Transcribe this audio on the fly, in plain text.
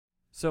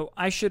So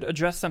I should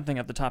address something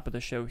at the top of the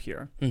show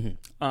here.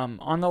 Mm-hmm.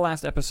 On the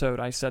last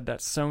episode, I said that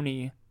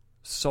Sony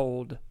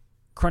sold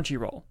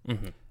Crunchyroll.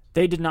 Mm-hmm.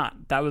 They did not.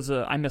 I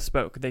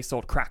misspoke. They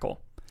sold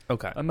Crackle.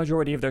 Okay. A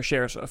majority of their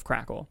shares of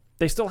Crackle.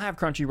 They still have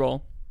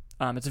Crunchyroll.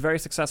 It's a very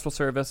successful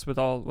service with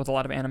a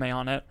lot of anime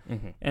on it.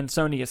 Mm-hmm. And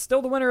Sony is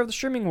still the winner of the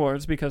streaming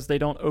wars because they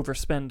don't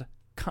overspend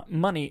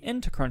money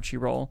into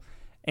Crunchyroll,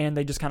 and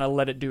they just kind of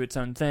let it do its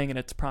own thing, and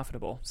it's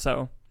profitable.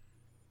 So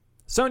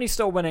Sony's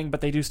still winning, but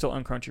they do still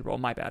own Crunchyroll.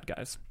 My bad,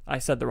 guys. I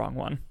said the wrong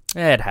one.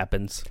 It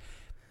happens.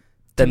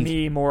 To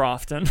me more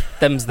often.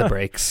 Them's the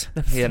breaks.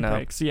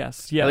 Breaks.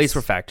 Yes. At least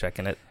we're fact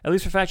checking it.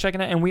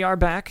 And we are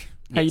back.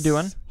 How you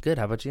doing? Good.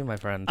 How about you, my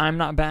friend? I'm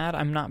not bad.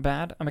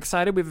 I'm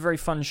excited. We have a very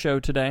fun show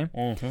today.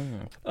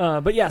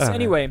 Mm-hmm. But yes,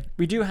 anyway,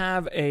 we do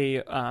have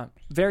a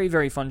very,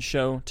 very fun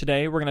show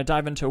today. We're going to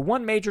dive into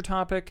one major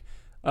topic,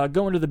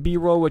 go into the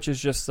B-roll, which is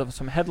just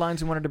some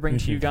headlines we wanted to bring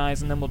to you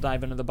guys, and then we'll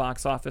dive into the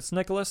box office.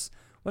 Nicholas,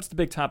 what's the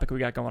big topic we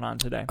got going on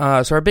today?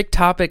 So our big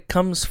topic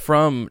comes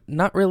from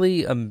not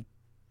really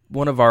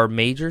one of our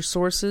major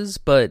sources,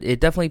 but it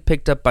definitely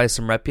picked up by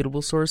some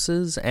reputable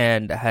sources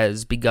and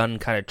has begun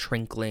kind of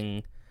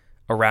trickling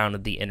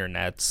around the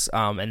internets,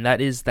 and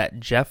that is that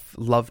Jeff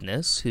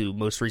Loveness, who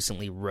most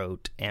recently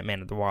wrote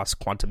Ant-Man and the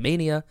Wasp: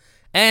 Quantumania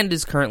and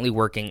is currently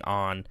working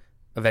on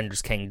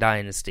Avengers Kang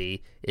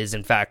Dynasty, is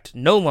in fact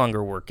no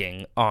longer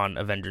working on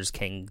Avengers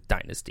Kang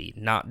Dynasty,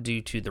 not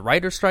due to the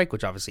writer's strike,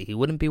 which obviously he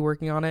wouldn't be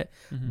working on it,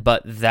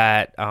 but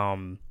that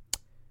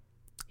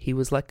he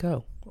was let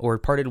go, or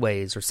parted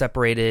ways, or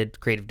separated,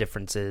 creative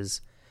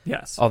differences,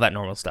 yes, all that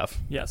normal stuff.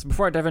 Yes,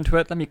 before I dive into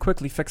it, let me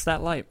quickly fix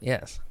that light.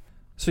 Yes.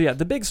 So yeah,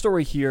 the big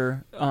story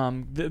here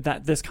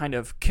that this kind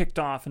of kicked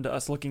off into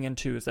us looking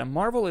into is that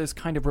Marvel is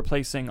kind of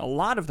replacing a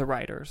lot of the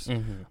writers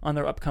on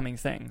their upcoming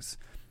things.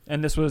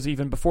 And this was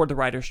even before the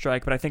writer's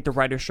strike, but I think the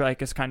writer's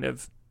strike is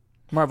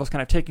Marvel's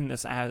kind of taking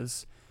this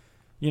as,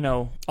 an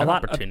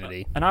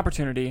opportunity. An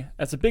opportunity.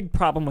 That's a big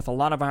problem with a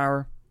lot of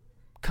our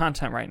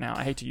content right now.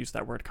 I hate to use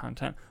that word,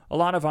 content. A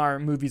lot of our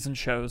movies and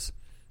shows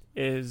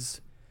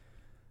is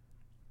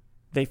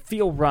they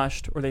feel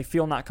rushed or they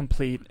feel not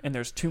complete, and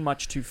there's too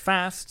much too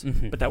fast,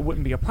 but that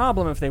wouldn't be a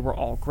problem if they were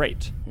all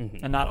great.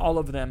 And not all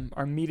of them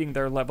are meeting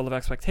their level of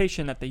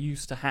expectation that they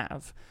used to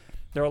have.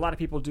 There are a lot of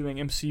people doing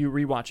MCU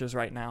rewatches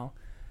right now,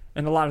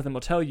 and a lot of them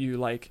will tell you,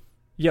 like,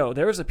 yo,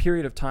 there was a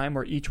period of time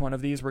where each one of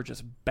these were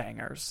just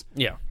bangers.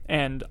 Yeah.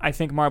 And I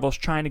think Marvel's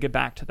trying to get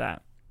back to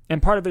that.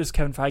 And part of it is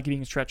Kevin Feige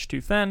being stretched too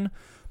thin.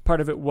 Part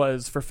of it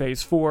was for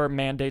Phase 4,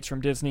 mandates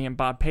from Disney and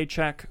Bob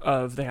Paycheck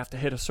of they have to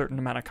hit a certain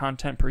amount of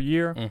content per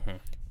year.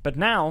 But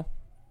now,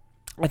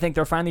 I think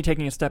they're finally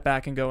taking a step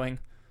back and going,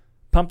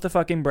 pump the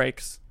fucking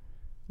brakes.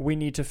 We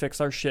need to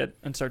fix our shit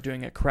and start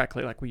doing it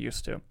correctly like we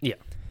used to. Yeah.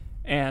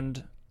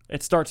 And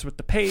it starts with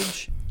the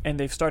page, and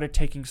they've started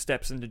taking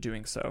steps into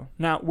doing so.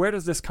 Now, where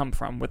does this come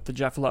from with the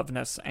Jeff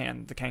Loveness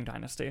and the Kang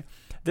Dynasty?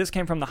 This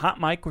came from The Hot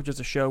Mic, which is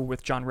a show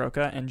with John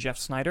Roca and Jeff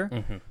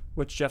Snyder,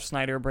 which Jeff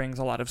Snyder brings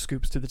a lot of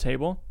scoops to the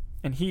table.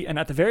 And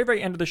at the very,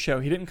 very end of the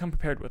show, he didn't come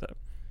prepared with it.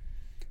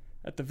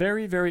 At the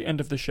very, very end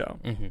of the show,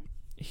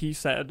 he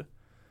said,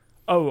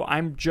 oh,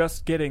 I'm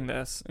just getting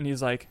this. And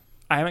he's like,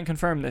 I haven't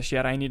confirmed this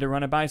yet. I need to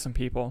run it by some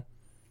people.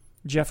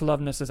 Jeff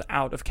Loveness is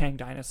out of Kang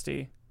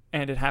Dynasty,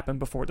 and it happened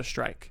before the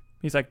strike.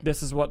 He's like,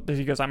 this is what,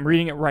 he goes, I'm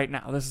reading it right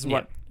now. This is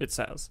what it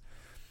says.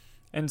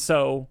 And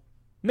so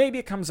maybe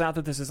it comes out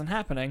that this isn't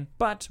happening,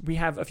 but we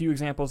have a few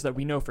examples that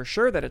we know for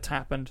sure that it's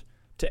happened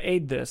to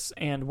aid this.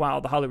 And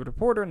while The Hollywood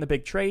Reporter and the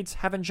big trades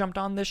haven't jumped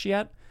on this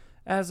yet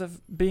as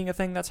of being a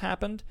thing that's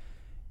happened,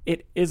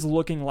 it is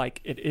looking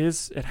like it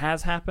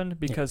has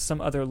happened because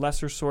some other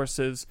lesser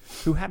sources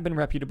who have been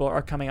reputable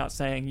are coming out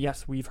saying,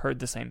 yes, we've heard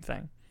the same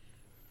thing.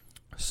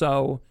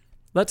 So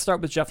let's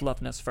start with Jeff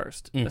Loveness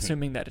first,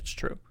 assuming that it's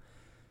true.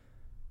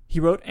 He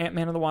wrote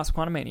Ant-Man and the Wasp: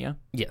 Quantumania.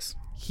 Yes.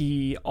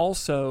 He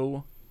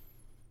also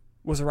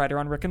was a writer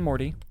on Rick and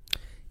Morty.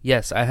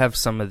 Yes, I have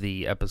some of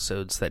the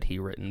episodes that he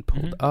written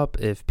pulled up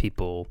if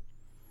people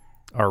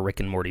are Rick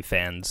and Morty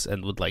fans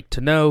and would like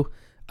to know.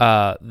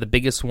 The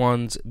biggest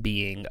ones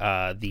being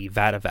the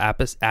Vat of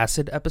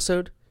Acid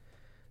episode,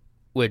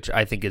 which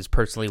I think is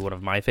personally one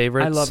of my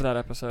favorites. I love that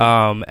episode.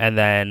 And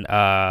then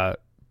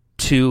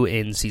 2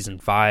 in season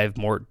 5,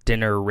 Mort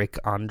Dinner, Rick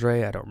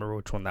Andre. I don't remember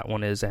which one that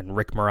one is, and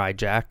Rick Mirai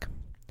Jack.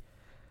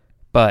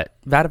 But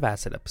Vat of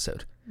Acid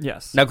episode.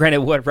 Yes. Now, granted,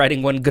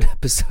 writing one good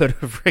episode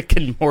of Rick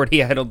and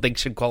Morty, I don't think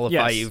should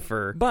qualify you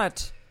for.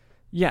 But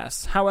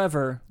yes,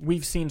 however,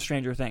 we've seen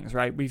Stranger Things,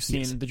 right? We've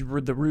seen the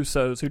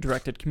Russos who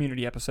directed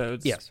Community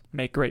episodes. Yes.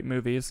 Make great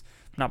movies,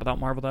 not without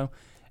Marvel though.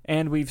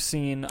 And we've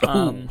seen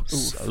a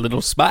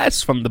little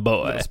spice from the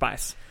boy. Little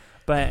spice.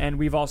 And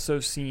we've also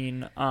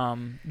seen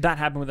that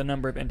happen with a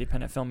number of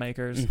independent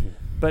filmmakers.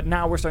 But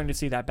now we're starting to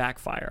see that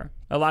backfire.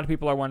 A lot of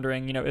people are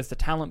wondering, is the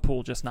talent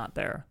pool just not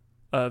there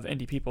of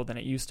indie people than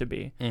it used to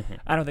be?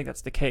 I don't think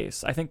that's the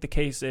case. I think the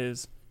case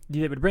is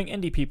they would bring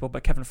indie people,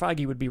 but Kevin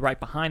Feige would be right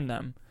behind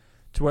them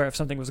to where if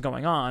something was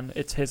going on,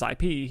 it's his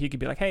IP. He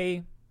could be like,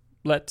 hey,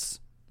 let's,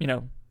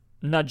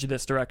 nudge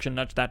this direction,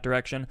 nudge that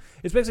direction.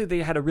 It's basically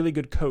they had a really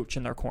good coach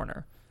in their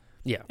corner.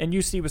 Yeah. And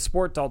you see with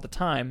sports all the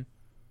time,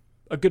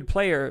 a good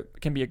player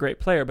can be a great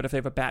player, but if they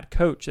have a bad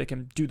coach, they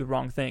can do the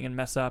wrong thing and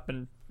mess up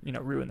and,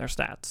 ruin their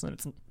stats. And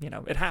it's,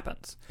 it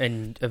happens.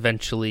 And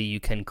eventually you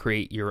can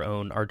create your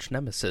own arch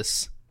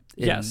nemesis.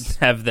 And yes.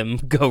 have them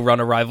go run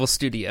a rival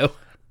studio.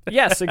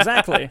 Yes,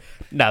 exactly.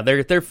 No,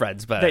 they're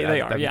friends, but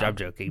they are. I'm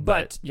joking.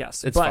 But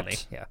yes, it's funny.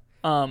 Yeah.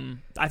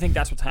 I think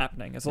that's what's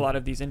happening. Is a lot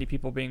of these indie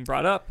people being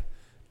brought up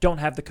don't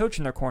have the coach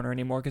in their corner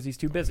anymore because he's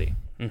too busy.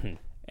 Mm-hmm.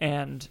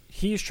 And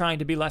he's trying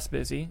to be less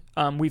busy.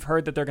 We've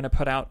heard that they're going to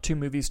put out 2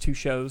 movies, 2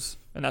 shows,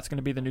 and that's going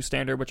to be the new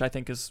standard, which I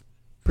think is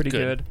pretty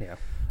good. Yeah.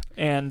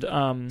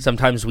 And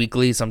sometimes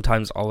weekly,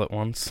 sometimes all at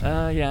once.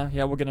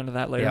 Yeah, we'll get into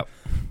that later. Yep.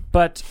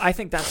 But I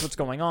think that's what's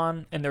going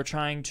on, and they're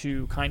trying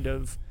to kind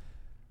of...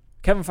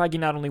 Kevin Feige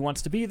not only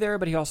wants to be there,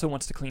 but he also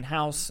wants to clean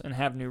house and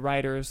have new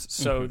writers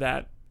so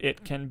that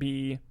it can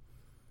be...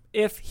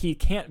 If he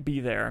can't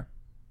be there,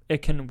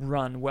 it can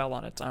run well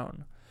on its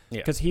own.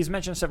 Because he's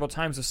mentioned several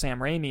times with Sam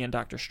Raimi and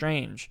Doctor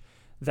Strange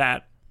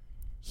that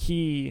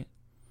he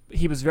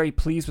was very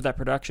pleased with that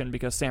production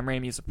because Sam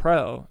Raimi is a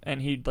pro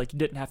and he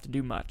didn't have to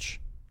do much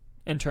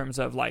in terms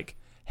of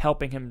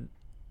helping him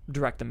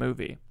direct the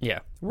movie. Yeah,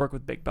 work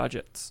with big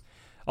budgets.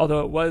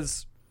 Although it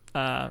was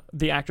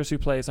the actress who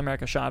plays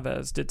America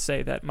Chavez did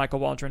say that Michael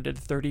Waldron did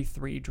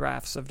 33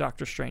 drafts of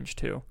Doctor Strange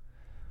 2,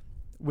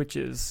 which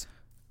is...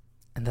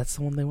 And that's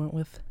the one they went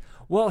with?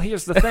 Well,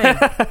 here's the thing.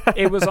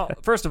 It was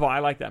first of all, I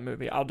like that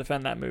movie. I'll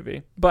defend that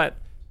movie. But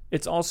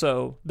it's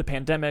also the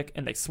pandemic,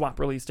 and they swap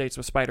release dates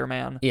with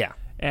Spider-Man. Yeah.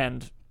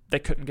 And they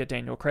couldn't get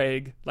Daniel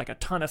Craig. A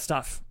ton of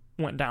stuff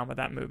went down with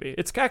that movie.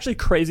 It's actually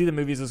crazy the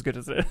movie's as good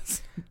as it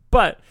is.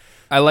 But...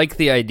 I like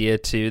the idea,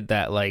 too,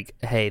 that,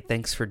 hey,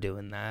 thanks for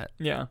doing that.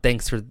 Yeah.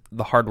 Thanks for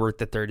the hard work,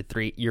 the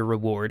 33, your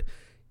reward.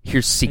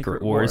 Here's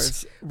Secret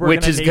Wars.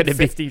 Which is going to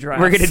be 50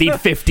 drafts. We're going to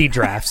need 50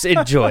 drafts.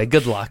 Enjoy.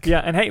 Good luck. Yeah,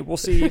 and hey, we'll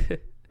see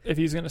if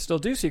he's going to still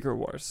do Secret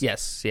Wars.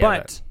 Yes. Yeah,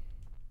 but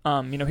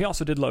he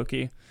also did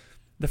Loki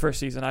the first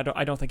season. I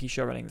don't think he's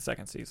show running the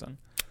second season.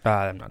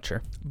 I'm not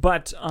sure.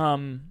 But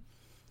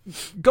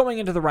going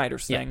into the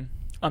writers thing,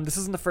 this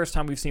isn't the first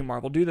time we've seen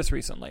Marvel do this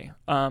recently.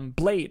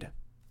 Blade,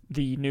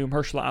 the new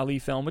Mahershala Ali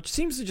film, which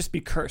seems to just be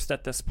cursed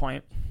at this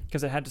point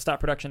because it had to stop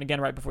production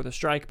again right before the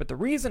strike. But the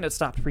reason it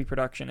stopped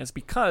pre-production is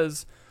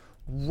because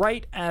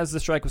right as the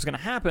strike was going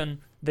to happen,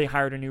 they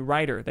hired a new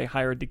writer. They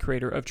hired the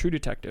creator of True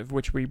Detective,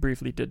 which we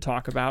briefly did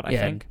talk about, I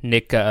think.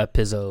 Nick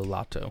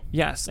Pizzolatto.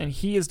 Yes, and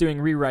he is doing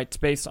rewrites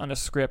based on a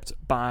script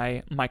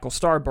by Michael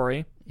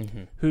Starbury,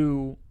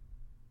 who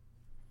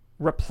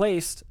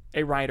replaced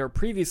a writer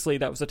previously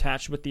that was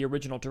attached with the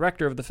original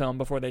director of the film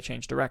before they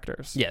changed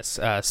directors. Yes,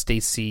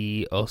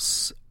 Stacey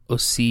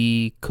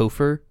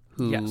Osikofer,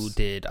 who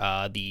did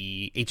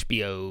the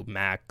HBO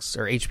Max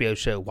or HBO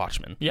show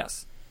Watchmen.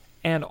 Yes.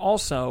 And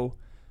also,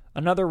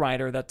 another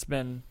writer that's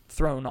been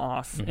thrown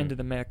off into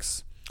the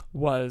mix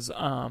was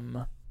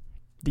the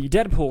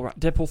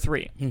Deadpool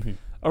 3.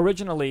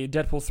 Originally,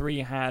 Deadpool 3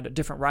 had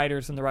different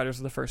writers than the writers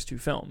of the first 2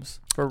 films.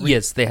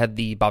 Yes, they had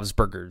the Bob's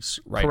Burgers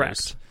writers.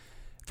 Correct.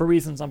 For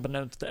reasons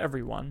unbeknownst to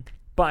everyone.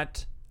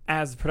 But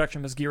as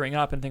production was gearing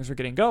up and things were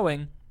getting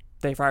going,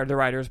 they fired the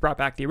writers, brought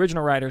back the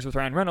original writers with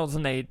Ryan Reynolds,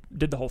 and they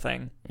did the whole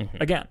thing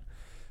again.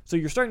 So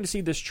you're starting to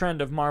see this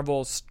trend of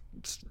Marvel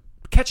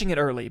catching it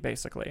early,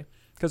 basically.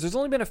 Because there's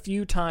only been a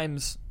few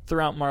times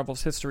throughout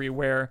Marvel's history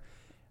where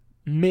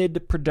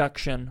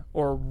mid-production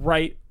or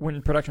right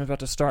when production was about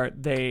to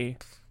start, they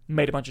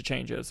made a bunch of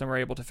changes and were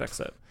able to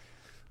fix it.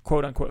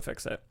 Quote-unquote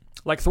fix it.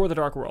 Like Thor: The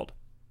Dark World.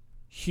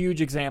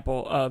 Huge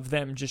example of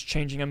them just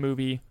changing a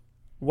movie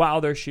while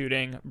they're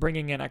shooting,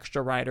 bringing in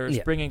extra writers,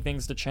 bringing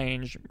things to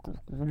change,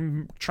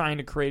 trying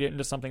to create it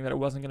into something that it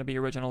wasn't going to be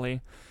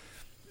originally.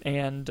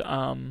 And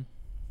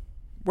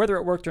whether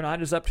it worked or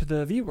not is up to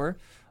the viewer.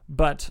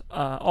 But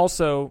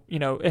also,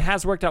 it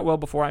has worked out well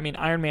before. I mean,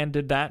 Iron Man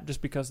did that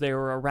just because they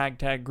were a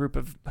ragtag group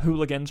of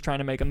hooligans trying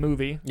to make a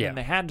movie, and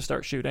they had to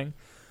start shooting.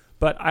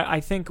 But I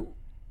think,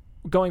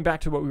 going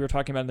back to what we were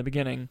talking about in the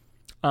beginning,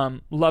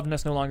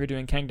 Loveness no longer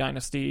doing Kang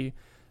Dynasty,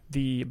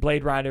 the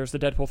Blade writers, the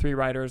Deadpool 3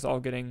 writers all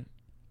getting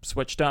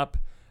switched up,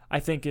 I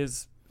think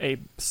is a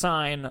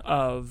sign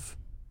of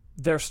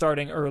they're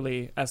starting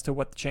early as to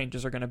what the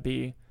changes are going to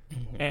be,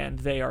 and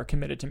they are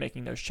committed to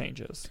making those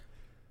changes.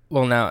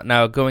 Well,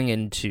 now going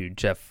into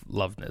Jeff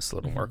Loveness a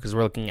little more, because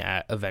we're looking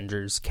at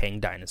Avengers Kang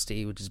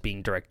Dynasty, which is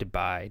being directed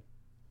by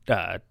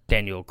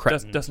Daniel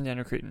Cretton. Dustin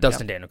Daniel Cretton.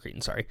 Daniel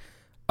Cretton, sorry.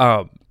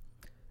 And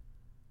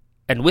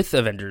with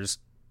Avengers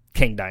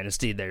Kang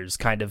Dynasty, there's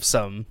kind of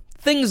some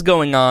things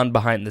going on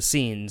behind the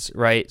scenes,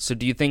 right? So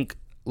do you think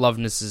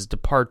Loveness's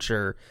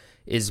departure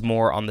is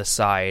more on the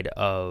side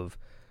of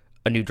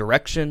a new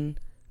direction,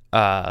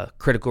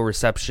 critical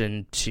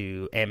reception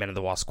to Ant-Man and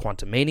the Wasp: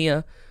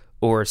 Quantumania,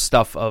 or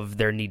stuff of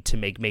their need to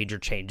make major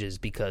changes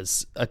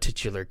because a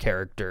titular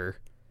character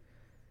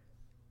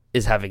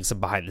is having some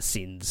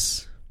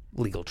behind-the-scenes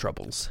legal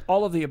troubles?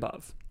 All of the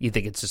above. You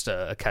think it's just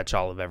a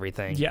catch-all of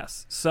everything?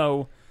 Yes.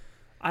 So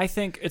I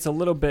think it's a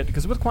little bit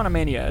because with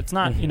Quantumania, it's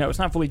not it's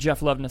not fully Jeff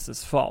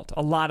Loveness's fault.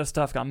 A lot of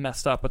stuff got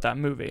messed up with that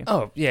movie.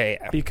 Oh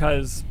yeah.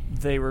 Because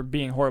they were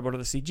being horrible to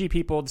the CG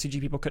people. The CG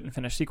people couldn't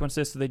finish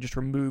sequences, so they just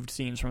removed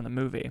scenes from the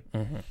movie.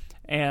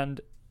 And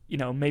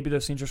maybe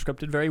those scenes were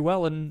scripted very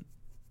well and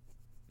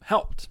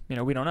helped.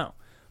 We don't know.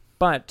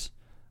 But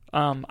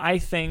I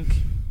think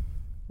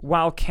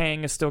while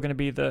Kang is still going to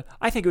be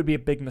I think it would be a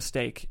big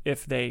mistake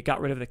if they got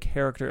rid of the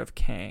character of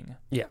Kang.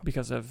 Yeah.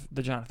 Because of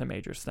the Jonathan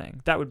Majors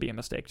thing. That would be a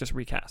mistake, just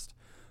recast.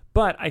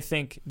 But I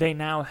think they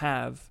now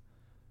have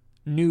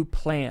new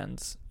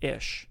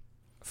plans-ish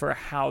for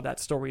how that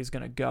story is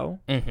going to go.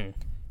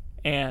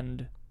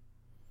 And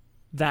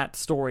that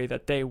story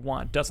that they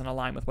want doesn't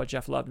align with what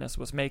Jeff Loveness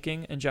was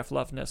making, and Jeff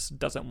Loveness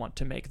doesn't want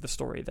to make the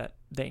story that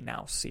they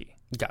now see.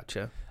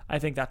 Gotcha. I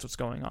think that's what's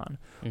going on.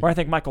 Where I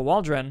think Michael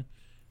Waldron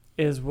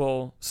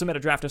will submit a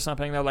draft of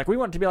something. They're like, we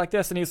want it to be like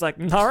this, and he's like,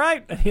 all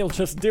right, and he'll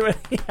just do it.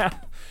 Yeah.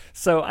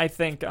 So I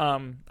think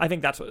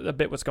that's a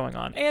bit what's going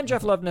on. And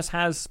Jeff Loveness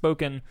has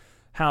spoken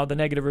how the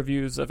negative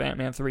reviews of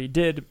Ant-Man 3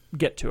 did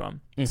get to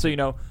him.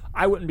 So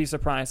I wouldn't be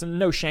surprised, and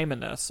no shame in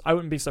this. I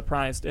wouldn't be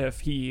surprised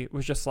if he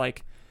was just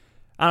like,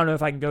 I don't know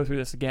if I can go through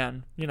this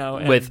again.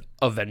 And, with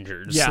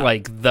Avengers,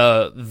 like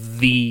the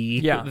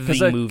movies.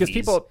 Because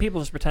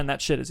people just pretend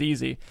that shit is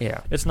easy.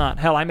 Yeah, it's not.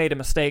 Hell, I made a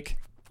mistake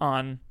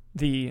on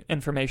the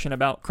information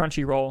about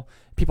Crunchyroll.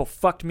 People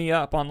fucked me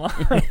up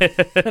online,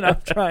 and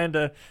I'm trying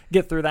to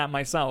get through that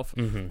myself.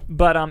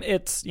 But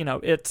it's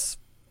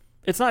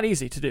it's not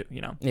easy to do.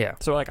 Yeah.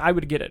 So like I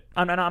would get it.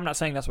 I'm not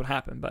saying that's what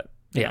happened, but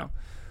you know.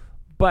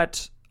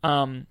 But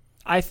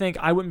I think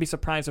I wouldn't be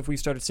surprised if we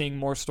started seeing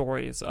more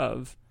stories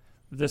of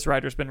this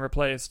writer's been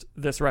replaced,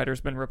 this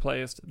writer's been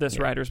replaced, this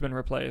writer's been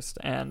replaced,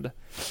 and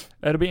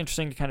it'll be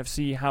interesting to kind of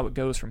see how it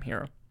goes from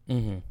here.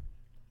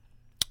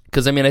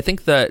 Because, I mean, I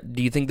think that...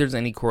 Do you think there's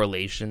any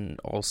correlation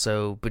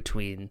also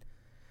between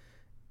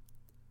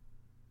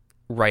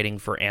writing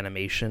for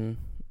animation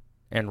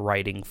and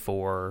writing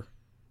for...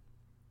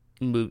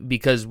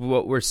 Because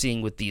what we're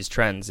seeing with these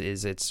trends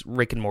is it's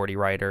Rick and Morty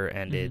writer,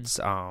 and it's,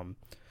 I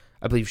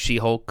believe,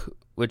 She-Hulk,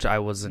 which I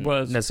wasn't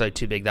necessarily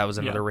too big. That was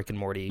another Rick and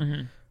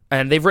Morty.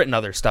 And they've written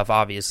other stuff,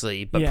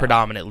 obviously, but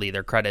predominantly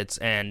their credits.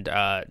 And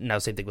now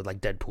same thing with like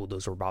Deadpool.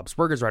 Those were Bob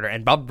Burgers' writer.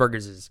 And Bob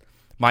Burgers is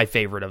my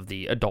favorite of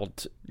the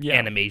adult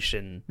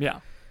animation,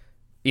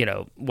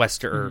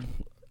 Western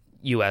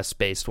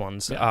U.S.-based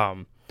ones.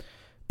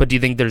 But do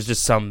you think there's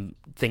just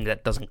something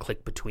that doesn't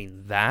click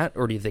between that?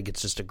 Or do you think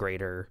it's just a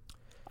greater...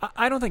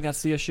 I don't think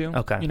that's the issue.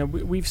 Okay.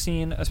 We've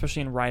seen,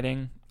 especially in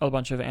writing, a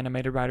bunch of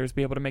animated writers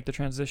be able to make the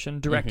transition.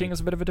 Directing is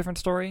a bit of a different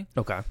story.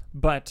 Okay.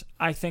 But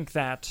I think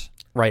that...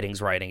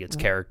 Writing's writing, it's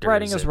characters.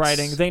 Writing is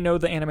writing. They know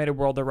the animated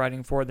world they're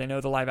writing for. They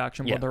know the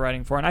live-action world they're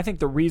writing for. And I think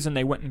the reason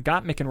they went and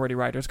got Rick and Morty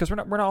writers, because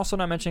we're also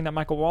not mentioning that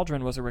Michael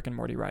Waldron was a Rick and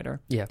Morty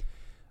writer,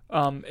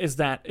 is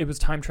that it was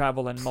time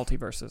travel and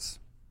multiverses.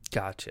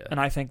 Gotcha. And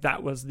I think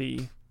that was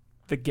the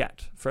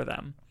get for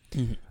them.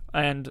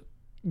 And...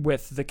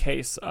 with the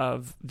case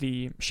of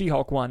the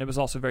She-Hulk one, it was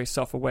also very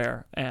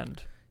self-aware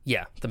and...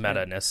 Yeah, the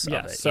meta-ness of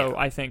it. So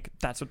I think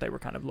that's what they were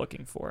kind of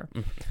looking for.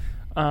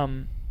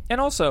 And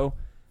also,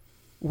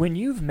 when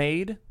you've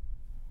made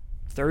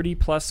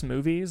 30-plus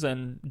movies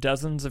and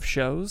dozens of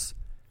shows,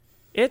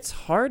 it's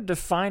hard to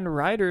find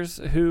writers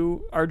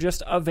who are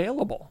just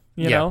available,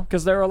 you know?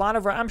 Because there are a lot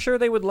of... I'm sure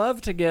they would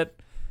love to get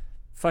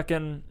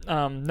fucking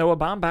Noah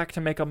Baumbach to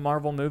make a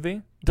Marvel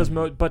movie. Does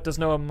Noah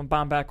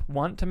Baumbach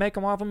want to make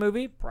a Marvel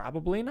movie?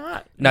 Probably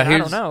not. Now, I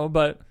don't know,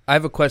 but... I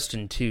have a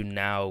question, too,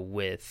 now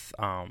with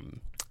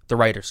the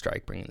writer's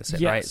strike bringing this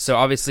in, right? So,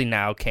 obviously,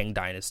 now Kang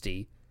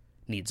Dynasty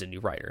needs a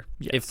new writer,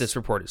 if this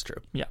report is true.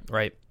 Yeah.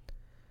 Right?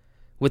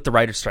 With the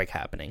writer's strike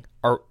happening,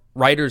 our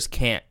writers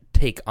can't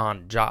take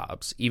on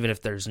jobs, even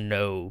if there's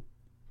no...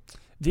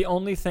 The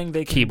only thing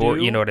they can keyboard,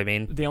 do... you know what I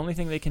mean? The only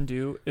thing they can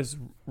do is,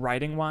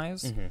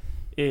 writing-wise,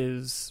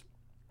 is...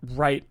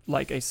 write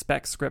like a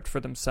spec script for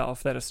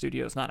themselves that a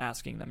studio is not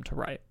asking them to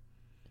write.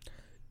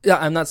 Yeah,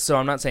 I'm not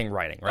saying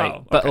writing, right?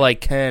 Okay. But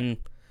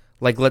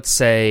let's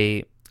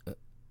say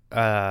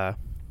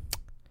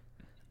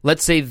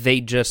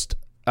they just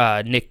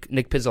Nick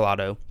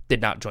Pizzolatto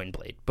did not join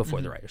Blade before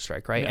the writer's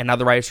strike, right? And now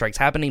the writer's strike's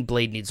happening,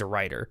 Blade needs a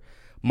writer.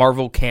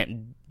 Marvel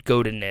can't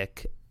go to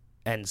Nick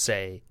and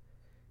say,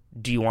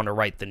 "Do you want to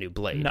write the new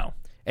Blade?" No.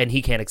 And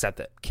he can't accept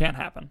it. Can't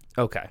happen.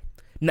 Okay.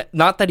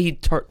 Not that he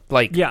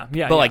like,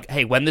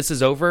 hey, when this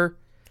is over,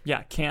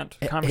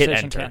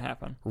 conversation can't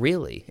happen.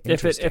 Really?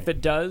 If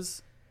it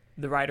does,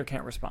 the writer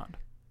can't respond.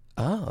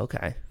 Oh,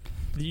 okay.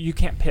 You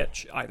can't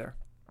pitch either.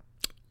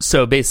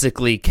 So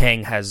basically,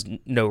 Kang has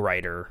no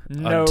writer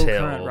until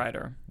current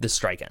writer. The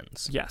strike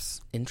ends.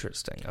 Yes.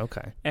 Interesting.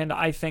 Okay. And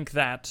I think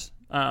that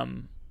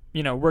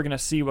we're going to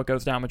see what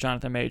goes down with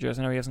Jonathan Majors.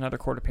 I know he has another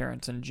court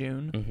appearance in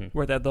June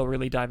where they'll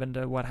really dive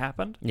into what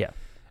happened. Yeah.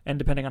 And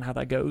depending on how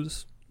that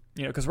goes.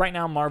 Because right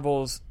now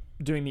Marvel's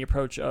doing the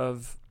approach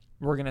of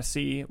we're going to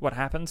see what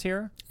happens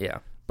here. Yeah.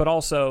 But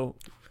also,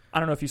 I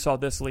don't know if you saw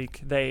this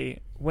leak.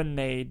 When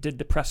they did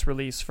the press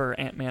release for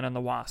Ant-Man and the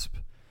Wasp,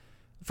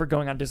 for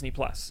going on Disney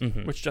Plus,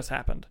 Mhm. which just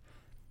happened.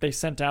 They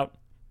sent out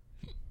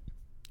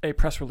a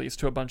press release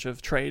to a bunch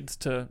of trades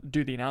to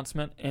do the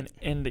announcement, and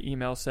in the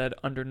email said,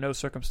 under no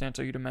circumstance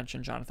are you to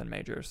mention Jonathan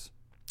Majors.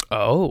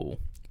 Oh.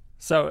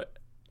 So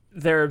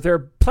they're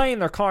playing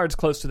their cards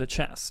close to the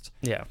chest.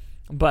 Yeah.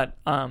 But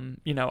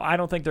you know, I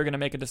don't think they're going to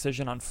make a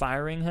decision on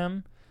firing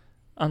him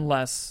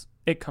unless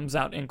it comes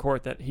out in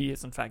court that he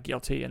is in fact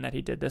guilty and that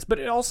he did this. But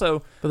it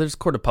also, But there's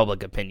court of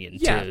public opinion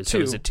too. So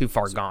is it too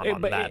far gone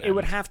on that? It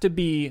would have to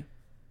be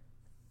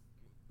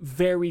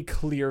very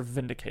clear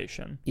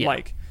vindication.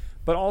 Yeah.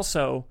 But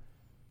also,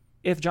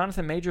 if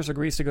Jonathan Majors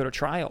agrees to go to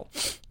trial,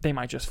 they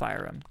might just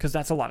fire him because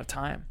that's a lot of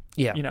time.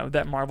 Yeah. You know,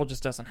 that Marvel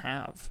just doesn't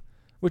have,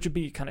 which would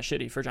be kind of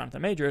shitty for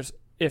Jonathan Majors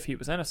if he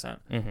was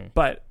innocent. Mm-hmm.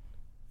 But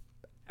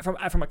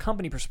from a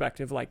company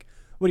perspective, like,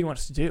 what do you want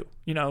us to do?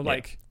 You know,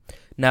 like.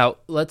 Now,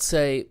 let's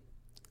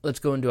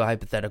go into a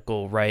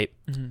hypothetical, right?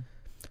 Mm-hmm.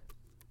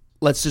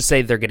 Let's just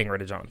say they're getting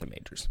rid of Jonathan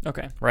Majors.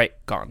 Okay. Right?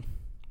 Gone.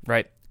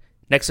 Right?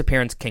 Next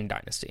appearance, King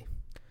Dynasty.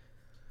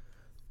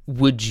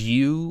 Would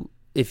you,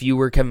 if you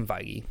were Kevin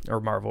Feige or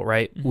Marvel,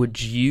 right, Mm-hmm.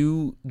 would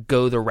you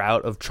go the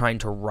route of trying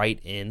to write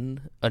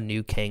in a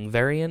new King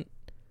variant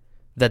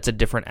that's a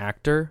different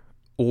actor?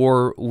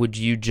 Or would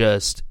you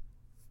just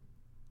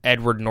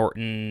Edward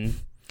Norton,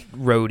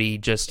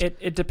 Rhodey, just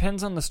It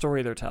depends on the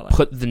story they're telling.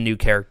 put the new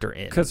character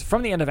in? Because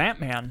from the end of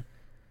Ant-Man,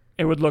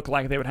 it would look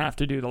like they would have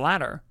to do the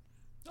latter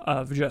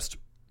of just,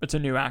 it's a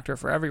new actor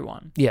for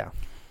everyone. Yeah.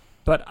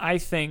 But I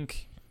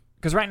think,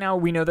 because right now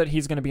we know that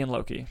he's going to be in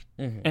Loki.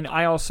 Mm-hmm. And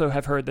I also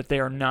have heard that they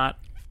are not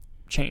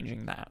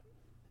changing that.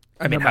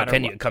 I mean, no how matter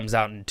can what. you? It comes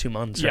out in 2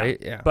 months, right?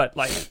 Yeah. But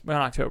like, in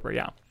October,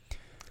 yeah.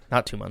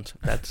 Not 2 months.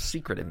 That's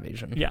Secret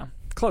Invasion. Yeah.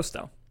 Close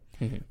though.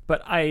 Mm-hmm.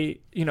 But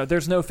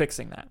there's no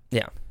fixing that.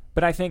 Yeah.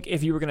 But I think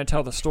if you were going to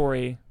tell the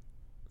story,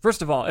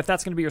 first of all, if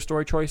that's going to be your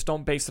story choice,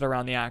 don't base it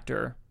around the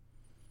actor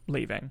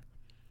leaving.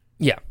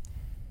 Yeah.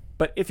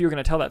 But if you're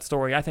going to tell that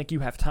story, I think you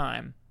have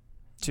time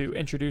to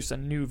introduce a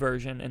new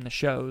version in the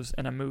shows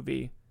in a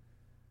movie,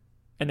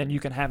 and then you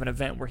can have an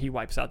event where he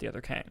wipes out the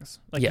other Kangs.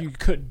 Like, Yeah. you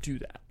could do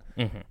that.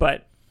 Mm-hmm.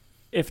 But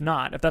if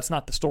not, if that's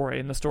not the story,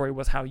 and the story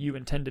was how you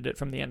intended it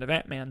from the end of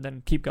Ant-Man,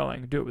 then keep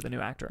going, do it with a new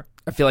actor.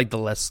 I feel like the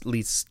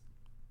least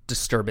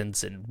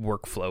disturbance in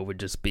workflow would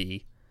just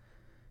be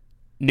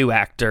new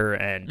actor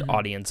and Mhm.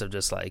 audience of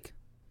just like,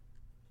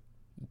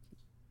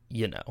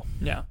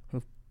 Yeah.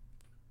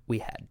 we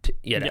had to,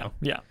 know.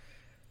 Yeah.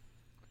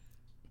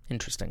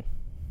 Interesting.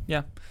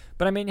 Yeah.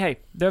 But I mean, hey,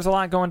 there's a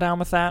lot going down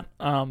with that.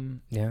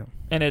 Yeah.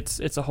 And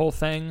it's a whole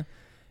thing.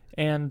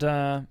 And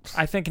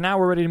I think now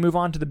we're ready to move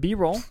on to the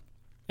B-roll.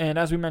 And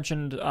as we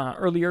mentioned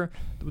earlier,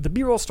 the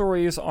B-roll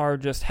stories are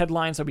just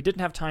headlines that we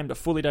didn't have time to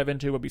fully dive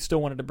into, but we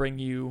still wanted to bring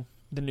you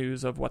the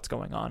news of what's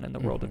going on in the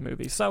world of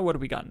movies. So what do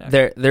we got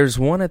next? There's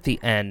one at the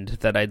end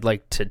that I'd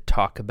like to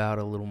talk about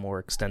a little more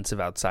extensive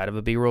outside of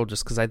a B-roll,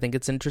 just because I think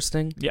it's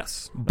interesting.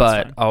 Yes.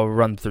 But fine. I'll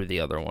run through the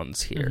other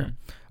ones here. Mhm.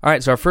 All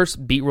right, so our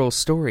first B-roll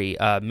story,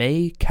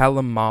 May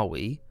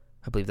Kalamaui,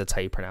 I believe that's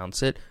how you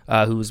pronounce it,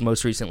 who was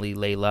most recently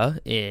Layla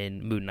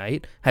in Moon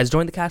Knight, has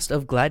joined the cast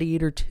of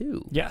Gladiator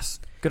 2. Yes.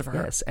 Good for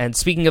her. Yes, and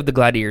speaking of the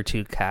Gladiator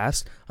 2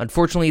 cast,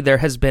 unfortunately there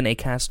has been a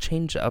cast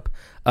change-up.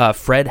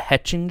 Fred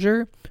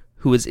Hetchinger,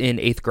 who was in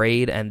 8th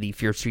Grade and the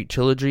Fear Street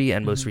trilogy,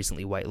 and most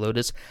recently White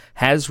Lotus,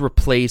 has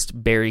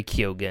replaced Barry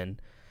Keoghan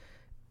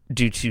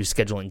due to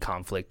scheduling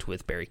conflict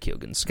with Barry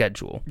Keoghan's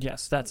schedule.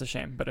 Yes, that's a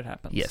shame, but it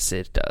happens. Yes,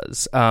 it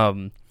does.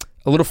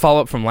 A little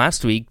follow-up from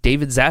last week,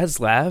 David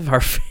Zaslav, our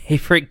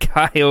favorite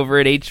guy over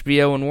at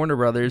HBO and Warner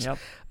Brothers,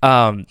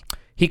 Yep.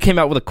 he came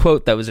out with a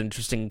quote that was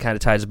interesting and kind of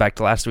ties it back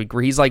to last week,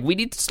 where he's like, we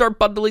need to start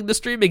bundling the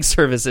streaming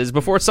services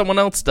before someone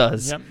else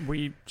does. Yep,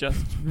 we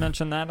just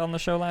mentioned that on the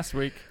show last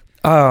week.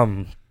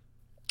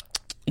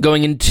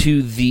 Going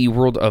into the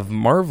world of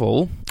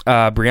Marvel,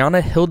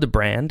 Brianna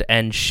Hildebrand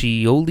and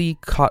Shioli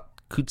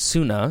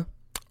Kutsuna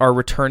are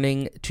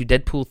returning to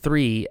Deadpool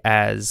 3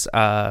 as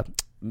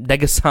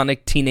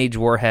Negasonic Teenage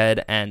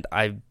Warhead, and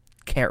I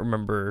can't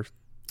remember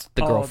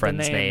the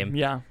girlfriend's name.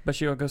 Yeah, but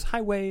she goes,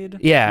 "Hi, Wade."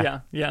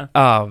 Yeah. Yeah.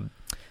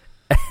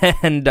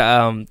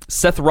 And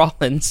Seth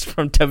Rollins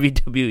from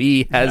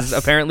WWE has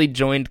apparently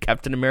joined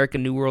Captain America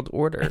New World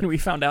Order. And we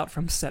found out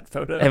from set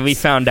photos.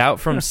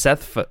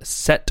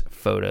 Set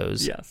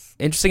photos. Yes.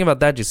 Interesting about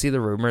that, did you see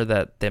the rumor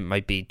that they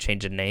might be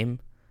changing name?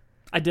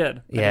 I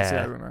did. I did see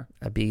that rumor.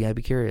 I'd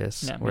be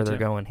curious where they're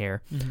going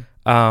here.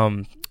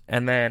 Mm-hmm.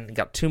 And then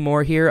got two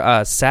more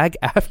here.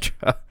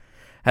 SAG-AFTRA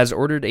has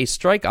ordered a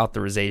strike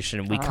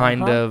authorization. We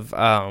kind of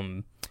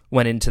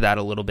went into that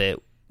a little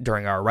bit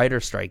during our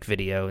writer strike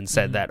video and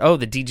said that,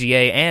 the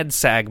DGA and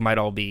SAG might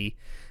all be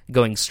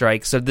going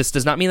strike. So this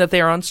does not mean that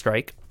they are on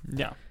strike.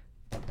 Yeah.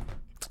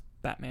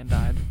 Batman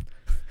died.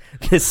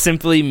 This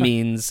simply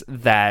means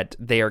that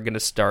they are going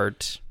to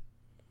start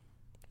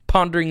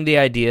pondering the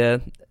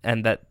idea,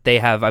 and that they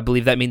have, I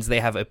believe that means they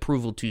have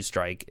approval to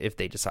strike if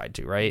they decide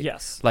to, right?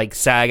 Yes. Like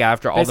SAG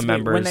after all the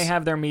members. When they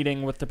have their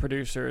meeting with the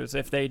producers,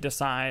 if they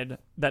decide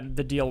that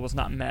the deal was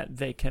not met,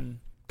 they can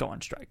go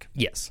on strike.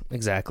 Yes,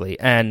 exactly.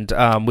 And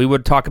we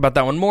would talk about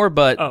that one more,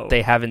 but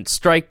they haven't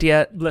striked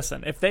yet.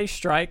 Listen, if they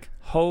strike,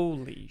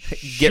 holy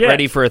shit. Get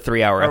ready for a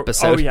 3-hour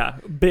episode. Oh, yeah.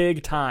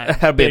 Big time.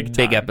 That'll be a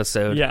big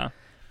episode. Yeah.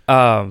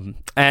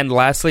 And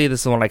lastly,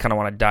 this is the one I kind of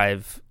want to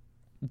dive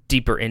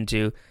deeper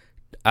into.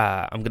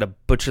 I'm going to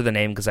butcher the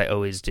name because I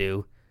always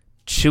do.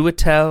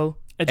 Chiwetel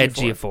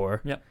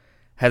Ejiofor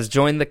has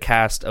joined the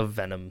cast of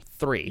Venom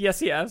 3. Yes,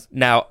 he has.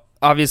 Now,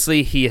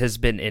 obviously, he has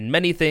been in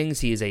many things.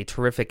 He is a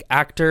terrific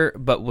actor,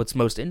 but what's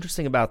most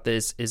interesting about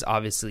this is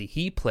obviously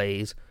he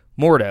plays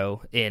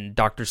Mordo in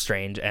Doctor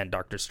Strange and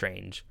Doctor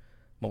Strange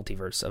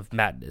Multiverse of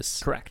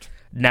Madness. Correct.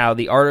 Now,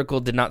 the article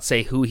did not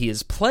say who he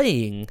is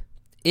playing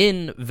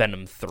in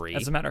Venom 3.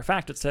 As a matter of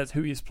fact, it says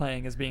who he's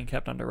playing is being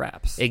kept under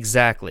wraps.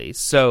 Exactly.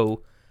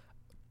 So,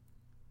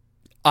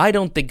 I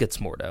don't think it's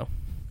Mordo.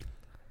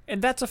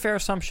 And that's a fair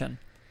assumption.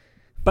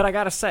 But I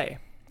gotta say,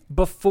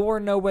 before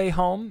No Way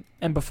Home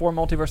and before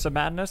Multiverse of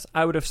Madness,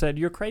 I would have said,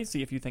 you're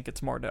crazy if you think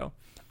it's Mordo.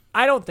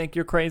 I don't think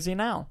you're crazy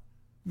now.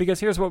 Because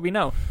here's what we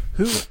know.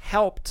 Who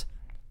helped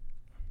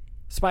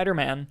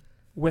Spider-Man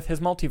with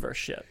his multiverse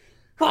shit?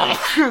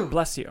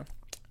 Bless you.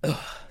 Thank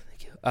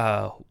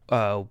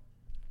you.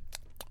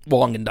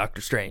 Wong and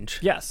Doctor Strange.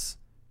 Yes.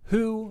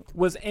 Who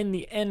was in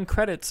the end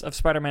credits of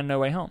Spider-Man No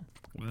Way Home?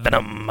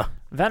 Venom.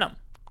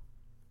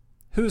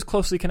 Who's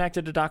closely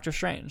connected to Doctor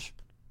Strange?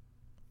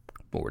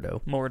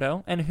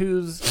 Mordo. And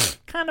who's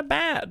kind of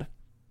bad?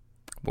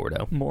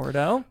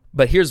 Mordo.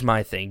 But here's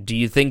my thing. Do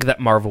you think that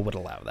Marvel would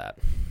allow that?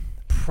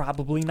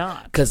 Probably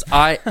not. Because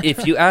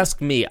if you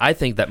ask me, I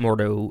think that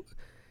Mordo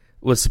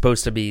was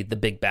supposed to be the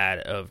big bad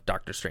of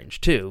Doctor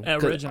Strange 2.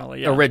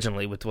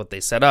 Originally, with what they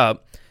set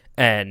up.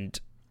 And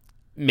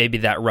maybe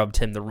that rubbed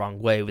him the wrong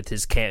way with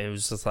his camp. It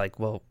was just like,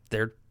 well,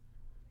 they're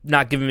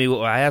not giving me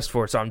what I asked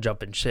for, so I'm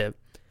jumping ship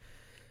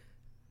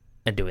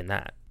and doing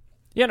that.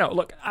 Yeah, no,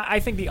 look, I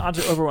think the odds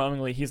are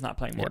overwhelmingly he's not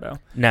playing Mordo. Yeah.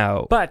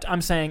 Now, but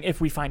I'm saying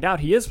if we find out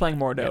he is playing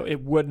Mordo,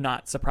 it would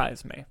not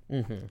surprise me.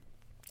 Mm-hmm.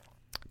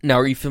 Now,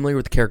 are you familiar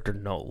with the character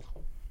Null?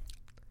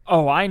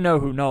 Oh, I know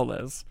who Null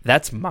is.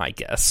 That's my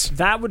guess.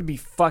 That would be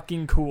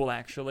fucking cool,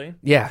 actually.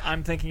 Yeah.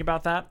 I'm thinking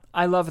about that.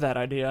 I love that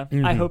idea.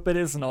 Mm-hmm. I hope it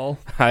is Null.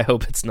 I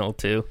hope it's Null,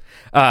 too.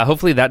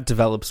 Hopefully that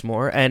develops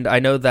more. And I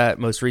know that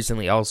most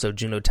recently also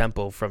Juno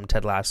Temple from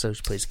Ted Lasso,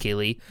 she plays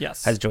Keely,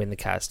 has joined the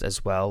cast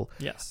as well.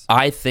 Yes.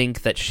 I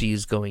think that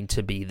she's going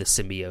to be the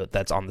symbiote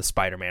that's on the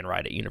Spider-Man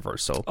ride at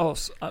Universal. Oh,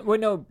 wait,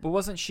 no, but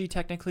wasn't she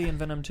technically in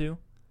Venom 2?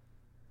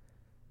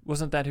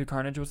 Wasn't that who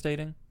Carnage was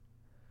dating?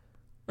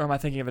 Or am I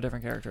thinking of a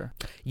different character?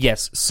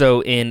 Yes.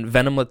 So in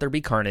Venom Let There Be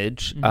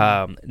Carnage,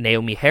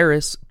 Naomi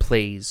Harris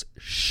plays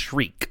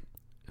Shriek,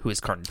 who is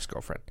Carnage's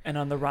girlfriend. And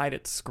on the right,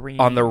 it's Scream.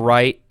 On the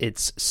right,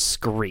 it's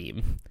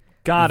Scream.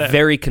 Got it.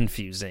 Very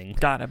confusing.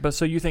 Got it. But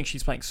so you think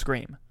she's playing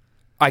Scream?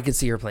 I could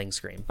see her playing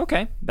Scream.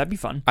 Okay, that'd be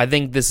fun. I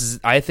think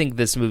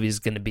this movie is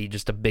going to be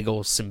just a big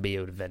old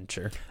symbiote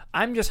adventure.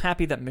 I'm just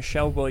happy that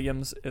Michelle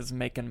Williams is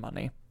making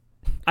money.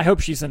 I hope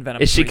she's in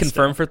Venom. Is she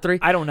confirmed for 3?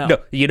 I don't know. No,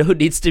 you know who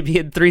needs to be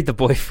in 3? The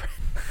boyfriend.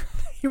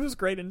 He was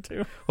great in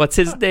 2. What's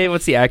his name?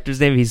 What's the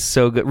actor's name? He's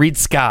so good. Reed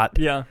Scott.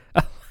 Yeah.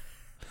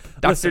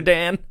 Dr.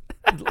 Dan.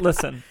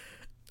 Listen.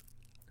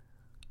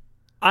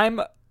 I'm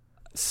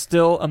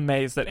still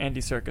amazed that Andy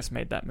Serkis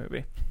made that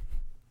movie.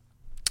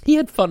 He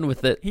had fun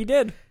with it. He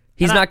did.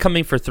 He's not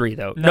coming for 3,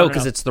 though. No,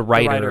 because it's the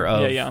writer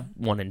of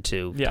 1 and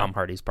 2, Tom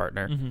Hardy's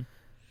partner. Mm-hmm.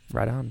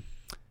 Right on.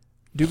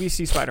 Do we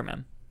see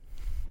Spider-Man?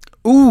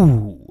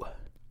 Ooh.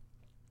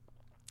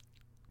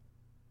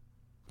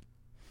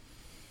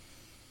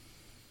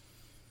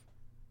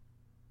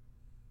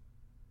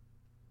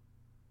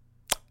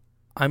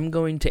 I'm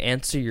going to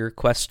answer your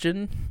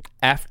question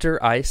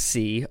after I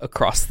see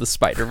Across the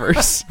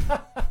Spider-Verse.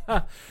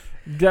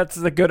 That's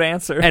a good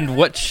answer. And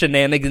what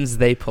shenanigans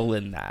they pull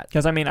in that.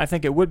 Because, I mean, I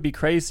think it would be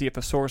crazy if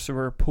a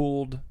sorcerer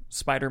pulled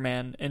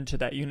Spider-Man into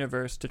that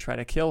universe to try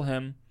to kill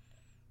him,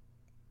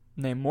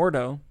 named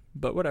Mordo,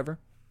 but whatever.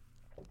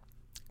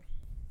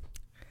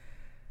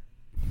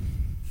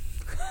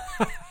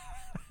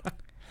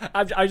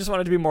 I just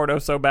wanted to be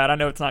Mordo so bad. I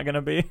know it's not going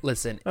to be.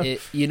 Listen,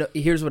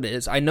 here's what it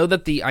is. I know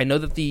that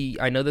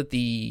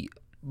the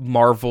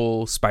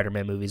Marvel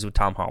Spider-Man movies with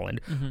Tom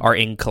Holland are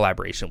in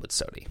collaboration with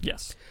Sony.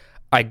 Yes.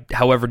 I,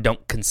 however,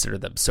 don't consider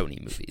them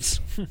Sony movies.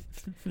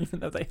 Even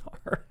though they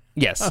are.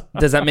 Yes.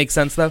 Does that make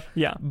sense, though?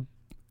 Yeah.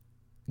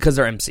 Because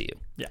they're MCU.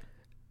 Yeah.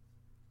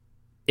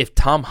 If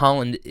Tom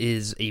Holland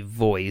is a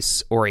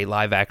voice or a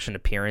live-action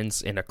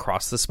appearance in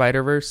Across the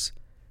Spider-Verse,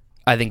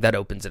 I think that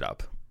opens it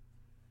up.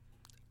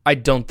 I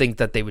don't think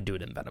that they would do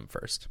it in Venom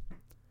first.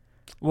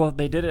 Well,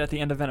 they did it at the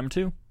end of Venom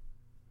 2.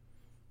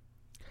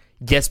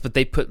 Yes, but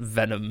they put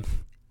Venom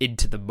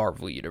into the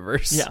Marvel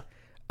universe. Yeah.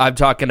 I'm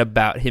talking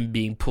about him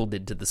being pulled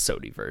into the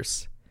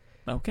Sonyverse.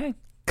 Okay.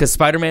 Because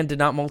Spider-Man did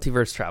not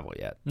multiverse travel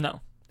yet.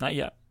 No, not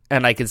yet.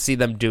 And I can see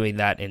them doing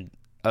that in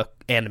an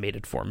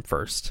animated form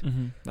first.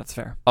 Mm-hmm. That's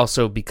fair.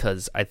 Also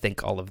because I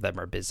think all of them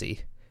are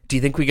busy. Do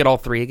you think we get all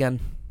 3 again?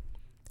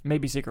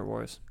 Maybe Secret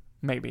Wars.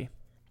 Maybe.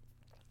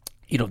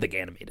 You don't think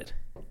animated?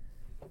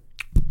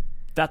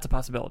 That's a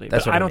possibility.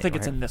 That's but what I I don't mean, think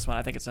it's right? in this one.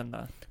 I think it's in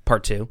the...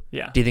 Part 2?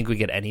 Yeah. Do you think we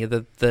get any of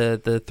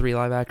the 3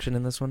 live action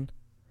in this one?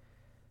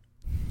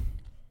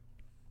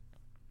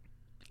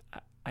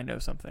 I know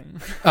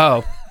something.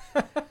 Oh.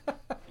 All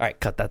right,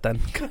 cut that then.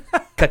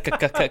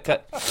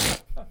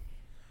 Cut.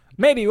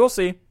 Maybe. We'll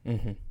see.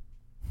 Mm-hmm.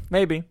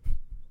 Maybe.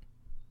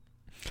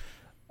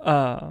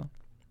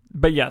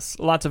 But yes,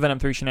 lots of Venom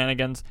 3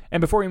 shenanigans. And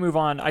before we move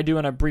on, I do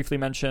want to briefly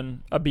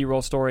mention a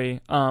B-roll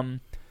story.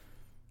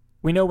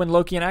 We know when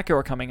Loki and Echo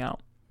are coming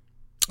out.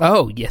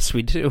 Oh, yes,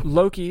 we do.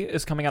 Loki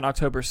is coming out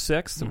October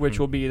 6th, which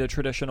will be the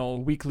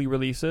traditional weekly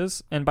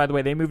releases. And by the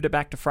way, they moved it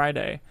back to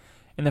Friday.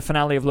 And the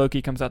finale of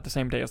Loki comes out the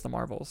same day as the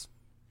Marvels.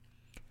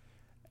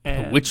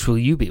 And Which will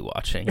you be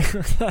watching?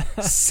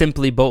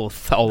 Simply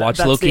both. I'll watch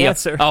that's Loki. the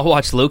answer. I'll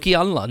watch Loki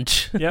on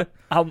lunch. Yep.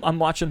 I'm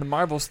watching the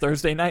Marvels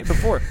Thursday night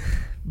before.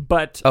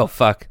 But Oh,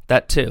 fuck.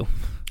 That too.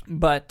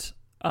 But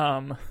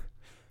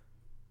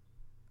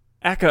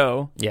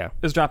Echo Yeah.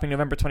 is dropping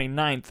November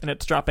 29th, and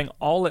it's dropping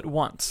all at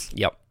once.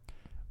 Yep.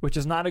 Which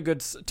is not a good,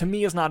 to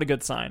me, is not a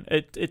good sign.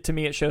 To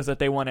me, it shows that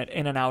they want it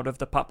in and out of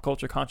the pop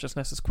culture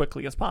consciousness as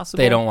quickly as possible.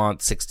 They don't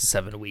want 6 to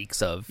 7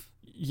 weeks of...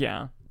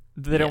 Yeah.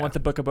 They don't want the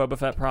Book of Boba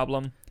Fett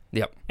problem.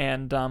 Yep.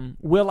 And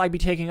will I be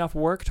taking off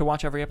work to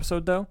watch every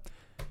episode, though?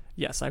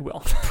 Yes, I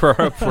will.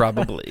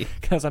 Probably.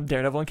 Because I'm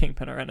Daredevil and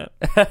Kingpin are in it.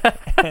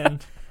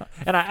 and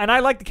I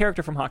like the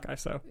character from Hawkeye,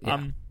 so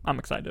yeah. I'm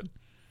excited.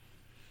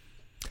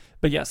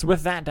 But yes,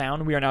 with that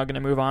down, we are now going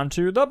to move on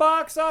to the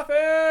box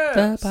office!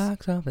 The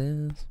box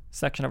office.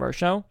 Section of our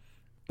show.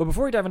 But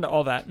before we dive into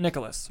all that,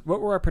 Nicholas,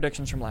 what were our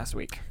predictions from last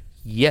week?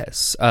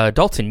 Yes.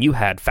 Dalton, you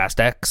had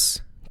Fast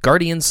X,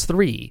 Guardians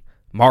 3,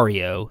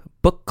 Mario,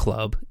 Book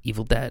Club,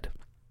 Evil Dead.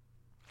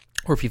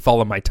 Or if you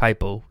follow my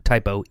typo,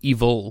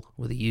 Evil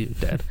with a U,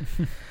 Dead.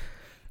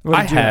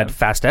 I had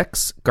Fast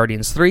X,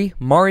 Guardians 3,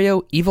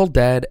 Mario, Evil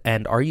Dead,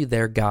 and Are You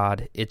There,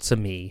 God? It's a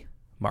Me,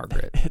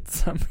 Margaret.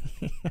 It's a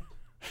me.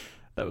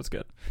 That was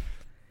good.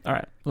 All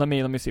right, let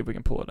me see if we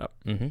can pull it up.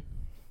 Mm-hmm.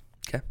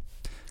 Okay.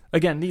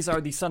 Again, these are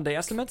the Sunday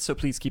estimates, so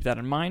please keep that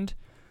in mind.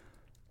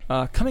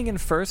 Coming in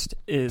first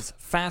is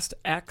Fast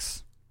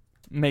X,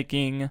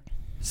 making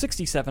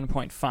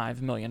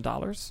 $67.5 million.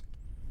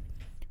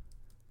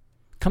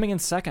 Coming in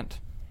second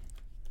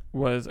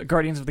was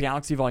Guardians of the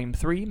Galaxy Volume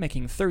 3,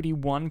 making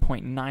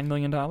 $31.9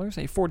 million, a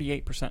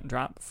 48%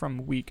 drop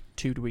from week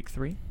 2 to week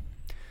 3.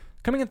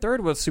 Coming in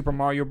third was Super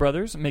Mario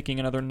Bros., making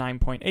another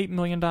 $9.8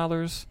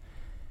 million.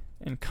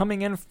 And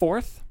coming in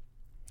fourth,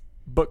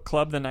 Book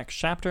Club, The Next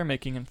Chapter,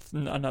 making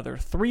another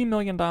 $3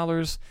 million.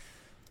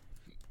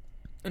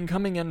 And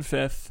coming in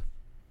fifth,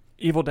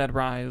 Evil Dead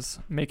Rise,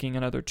 making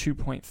another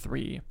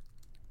 $2.3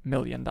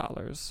 million.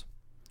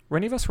 Were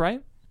any of us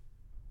right?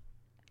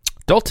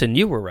 Dalton,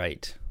 you were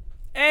right.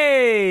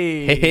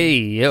 Hey! Hey,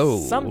 yo.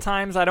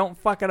 Sometimes I don't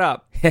fuck it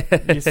up.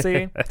 You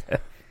see?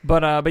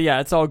 But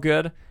yeah, it's all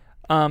good.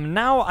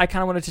 Now I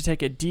kind of wanted to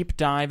take a deep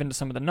dive into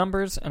some of the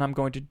numbers, and I'm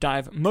going to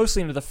dive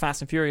mostly into the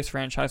Fast and Furious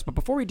franchise. But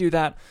before we do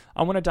that,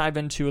 I want to dive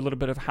into a little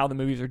bit of how the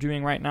movies are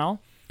doing right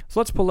now. So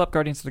let's pull up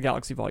Guardians of the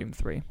Galaxy Volume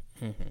 3.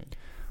 Mm-hmm.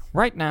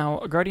 Right now,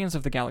 Guardians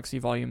of the Galaxy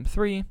Volume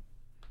 3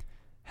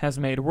 has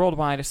made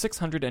worldwide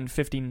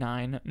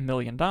 $659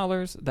 million.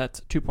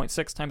 That's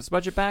 2.6 times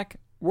budget back.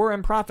 We're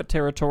in profit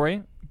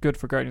territory. Good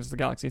for Guardians of the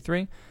Galaxy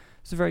 3.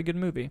 It's a very good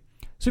movie.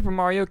 Super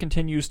Mario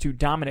continues to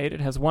dominate.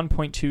 It has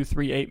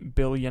 $1.238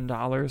 billion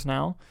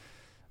now.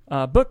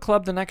 Book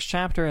Club, The Next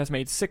Chapter, has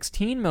made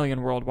 $16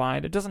 million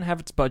worldwide. It doesn't have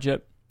its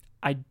budget.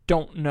 I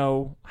don't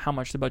know how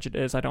much the budget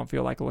is. I don't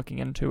feel like looking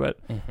into it.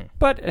 Mm-hmm.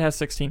 But it has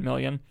 $16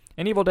 million.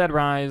 And Evil Dead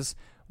Rise,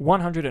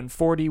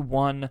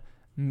 $141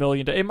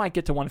 million. It might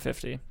get to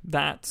 $150.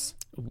 That's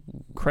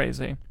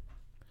crazy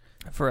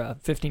for a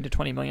 $15 to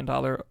 $20 million,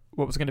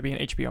 what was going to be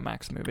an HBO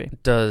Max movie.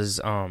 Does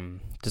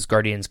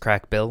Guardians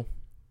crack bill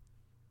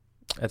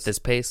at this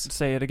pace?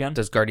 Say it again.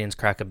 Does Guardians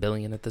crack $1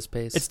 billion at this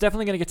pace? It's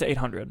definitely going to get to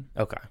 800.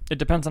 Okay. It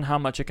depends on how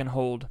much it can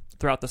hold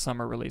throughout the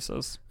summer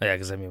releases. Yeah,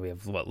 because I mean we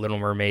have Little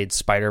Mermaid,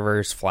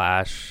 Spider-Verse,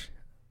 Flash.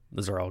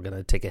 Those are all going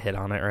to take a hit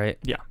on it, right?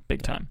 Yeah,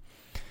 big time.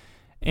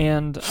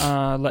 And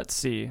let's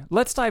see.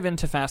 Let's dive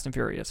into Fast and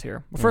Furious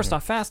here. Well, first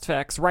off, Fast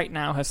X right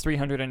now has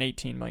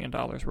 $318 million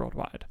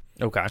worldwide.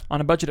 Okay. On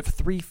a budget of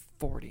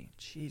 $340.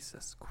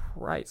 Jesus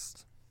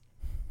Christ.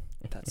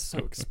 That's so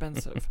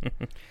expensive.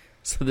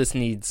 So this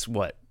needs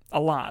what? A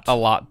lot. A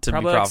lot to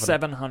Probably be like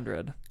profitable.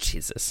 $700.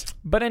 Jesus.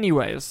 But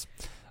anyways,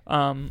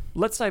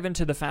 let's dive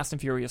into the Fast and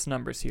Furious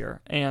numbers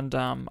here. And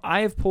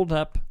I have pulled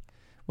up...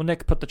 Well,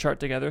 Nick put the chart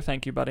together.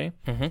 Thank you, buddy.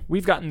 Mm-hmm.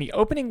 We've gotten the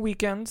opening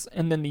weekends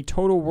and then the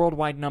total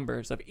worldwide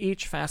numbers of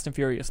each Fast and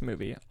Furious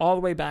movie, all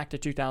the way back to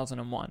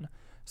 2001.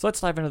 So let's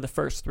dive into the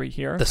first three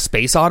here. The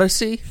Space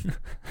Odyssey?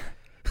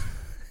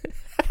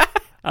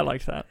 I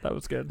liked that. That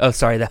was good. Oh,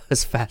 sorry. That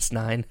was Fast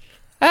 9.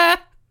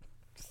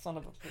 Son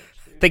of a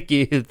bitch,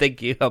 dude.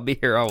 Thank you. I'll be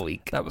here all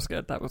week. That was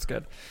good.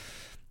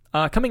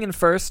 Coming in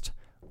first...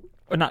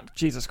 Or not,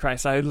 Jesus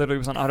Christ, I literally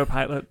was on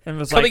autopilot and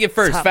was Coming like... in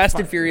first, top Fast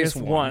and five. Furious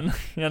It's 1.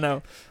 You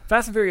know,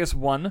 Fast and Furious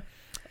 1.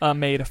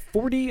 made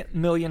 $40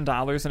 million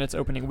in its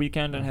opening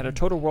weekend and had a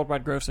total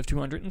worldwide gross of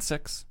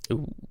 206.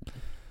 Ooh.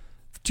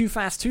 Too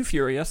Fast, Too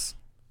Furious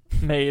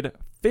made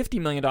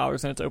 $50 million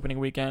in its opening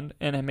weekend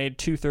and it made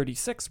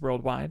 236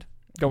 worldwide,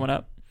 going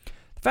up.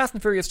 Fast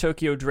and Furious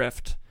Tokyo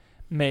Drift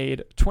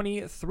made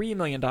 $23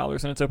 million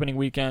in its opening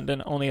weekend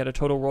and only had a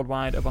total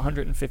worldwide of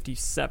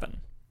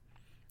 157.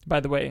 By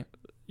the way,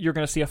 you're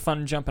going to see a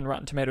fun jump in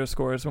Rotten Tomatoes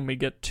scores when we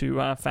get to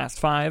Fast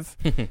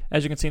 5.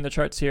 As you can see in the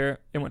charts here,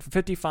 it went from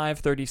 55,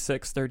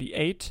 36,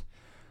 38.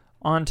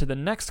 On to the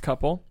next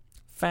couple,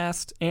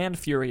 Fast and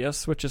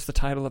Furious, which is the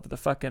title of the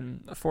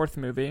fucking fourth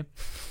movie.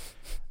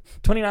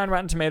 29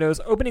 Rotten Tomatoes,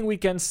 opening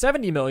weekend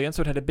 70 million,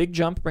 so it had a big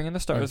jump bringing the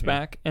stars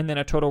back, and then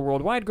a total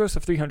worldwide gross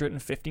of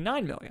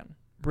 359 million.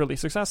 Really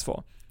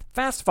successful.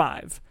 Fast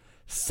 5,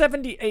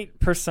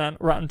 78%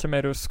 Rotten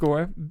Tomatoes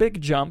score, big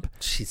jump.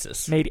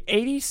 Jesus. Made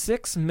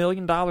 $86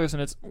 million in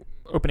its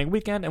opening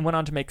weekend and went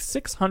on to make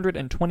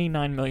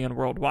 $629 million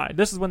worldwide.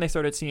 This is when they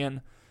started seeing,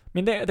 I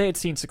mean, they had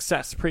seen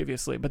success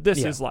previously, but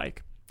this is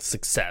like...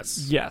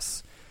 success.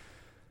 Yes.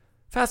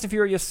 Fast and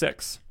Furious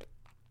 6.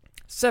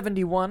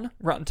 71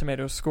 Rotten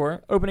Tomatoes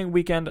score. Opening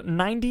weekend,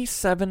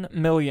 97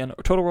 million.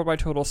 Total worldwide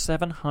total,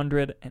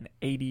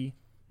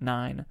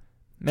 789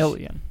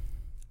 million.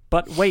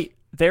 But wait,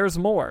 there's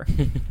more.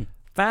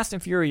 Fast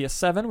and Furious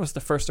 7 was the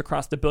first to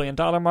cross the $1 billion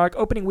mark.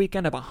 Opening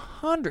weekend of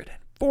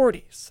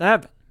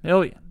 $147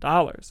 million.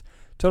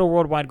 Total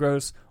worldwide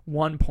gross,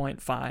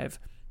 $1.5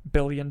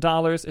 billion.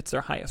 It's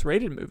their highest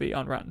rated movie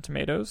on Rotten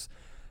Tomatoes.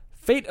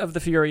 Fate of the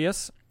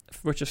Furious,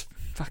 which is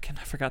fucking,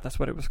 I forgot that's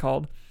what it was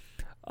called.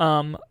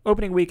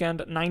 Opening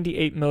weekend,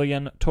 98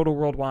 million, total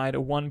worldwide,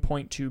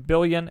 1.2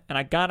 billion, and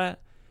I gotta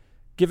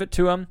give it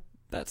to them.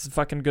 That's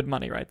fucking good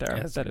money right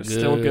there. That is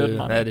still good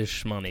money. That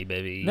is money,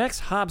 baby.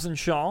 Next, Hobbs and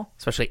Shaw.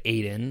 Especially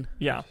Aiden.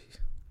 Yeah.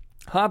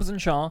 Hobbs and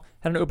Shaw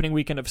had an opening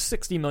weekend of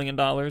 $60 million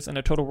and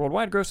a total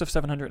worldwide gross of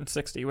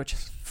 760, which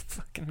is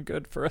fucking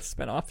good for a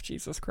spinoff.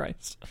 Jesus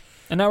Christ.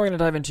 And now we're going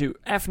to dive into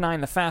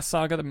F9, The Fast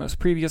Saga, the most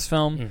previous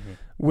film,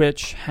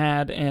 which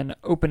had an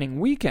opening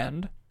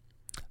weekend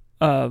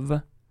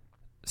of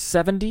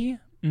 $70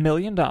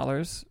 million.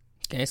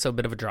 Okay, so a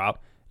bit of a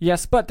drop.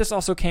 Yes, but this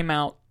also came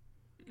out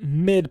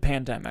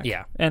mid-pandemic.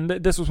 Yeah. And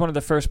this was one of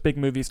the first big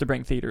movies to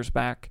bring theaters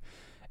back.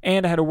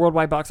 And it had a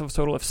worldwide box office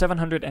total of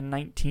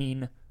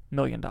 $719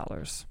 million.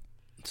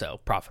 So,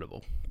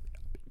 profitable.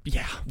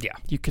 Yeah. Yeah.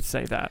 You could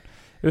say that.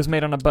 It was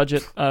made on a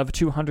budget of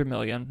 $200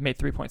 million, made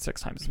 3.6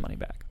 times its money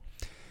back.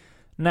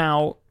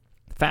 Now,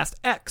 Fast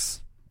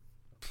X,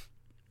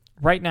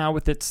 right now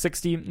with its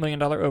 $60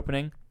 million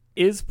opening,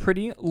 is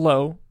pretty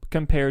low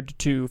compared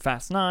to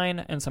Fast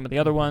 9 and some of the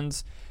other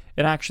ones.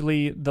 It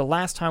actually, the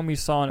last time we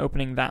saw an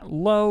opening that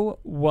low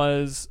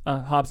was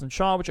Hobbs and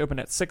Shaw, which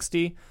opened at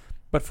 60.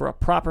 But for a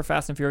proper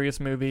Fast and Furious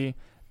movie,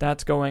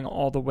 that's going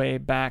all the way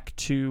back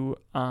to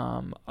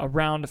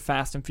around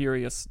Fast and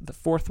Furious, the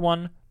fourth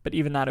one. But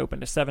even that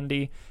opened to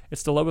 70.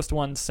 It's the lowest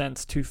one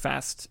since Too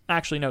Fast.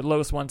 Actually, no,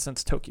 lowest one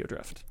since Tokyo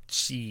Drift.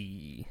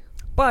 Gee.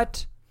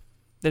 But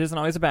that isn't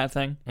always a bad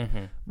thing.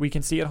 Mm-hmm. We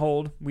can see it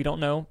hold. We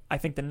don't know. I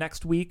think the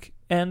next week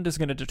end is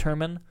going to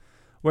determine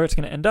where it's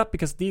going to end up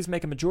because these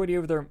make a majority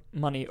of their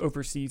money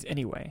overseas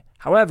anyway.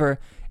 However,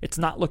 it's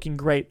not looking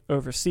great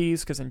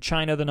overseas because in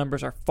China the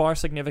numbers are far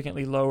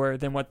significantly lower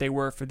than what they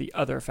were for the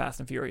other Fast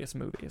and Furious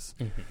movies.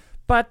 Mm-hmm.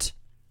 But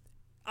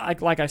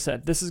like I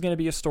said, this is going to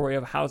be a story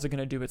of how is it going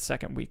to do its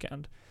second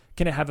weekend.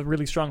 Can it have a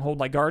really strong hold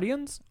like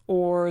Guardians,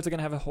 or is it going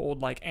to have a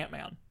hold like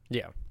Ant-Man?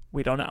 Yeah.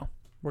 We don't know.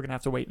 We're going to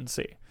have to wait and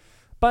see.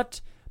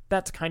 But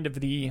that's kind of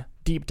the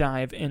deep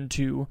dive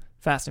into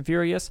Fast and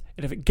Furious.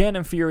 It again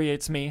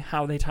infuriates me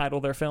how they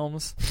title their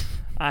films.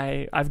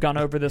 I've gone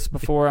over this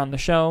before on the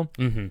show.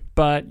 Mm-hmm.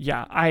 But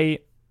yeah,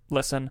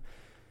 listen.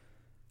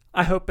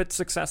 I hope it's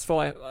successful.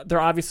 I think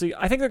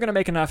they're going to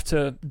make enough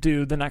to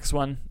do the next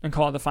one and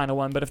call it the final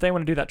one. But if they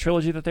want to do that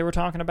trilogy that they were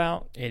talking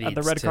about at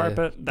the red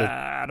carpet,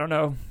 I don't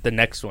know. The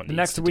next one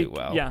needs to do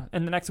well. Yeah,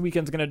 and the next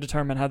weekend's going to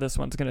determine how this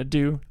one's going to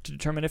do, to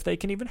determine if they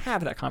can even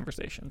have that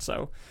conversation.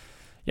 So,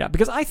 yeah,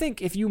 because I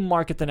think if you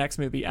market the next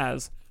movie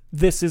as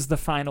this is the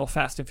final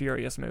Fast and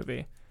Furious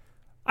movie,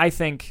 I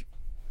think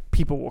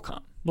people will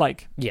come.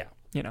 Like, yeah,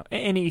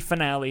 any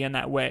finale in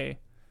that way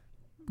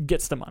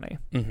gets the money.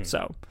 Mm-hmm.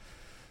 So,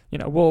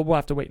 we'll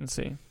have to wait and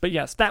see. But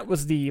yes, that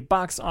was the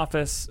box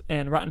office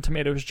and Rotten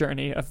Tomatoes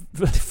journey of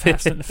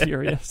Fast and the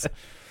Furious.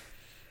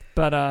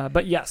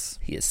 But yes.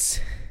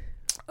 Yes.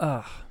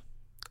 Want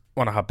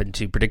to hop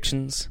into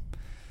predictions?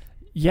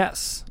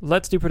 Yes.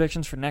 Let's do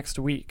predictions for next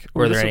week.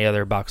 Were there any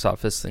other box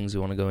office things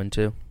you want to go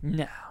into?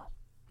 No.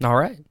 All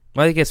right.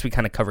 Well, I guess we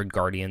kind of covered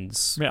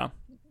Guardians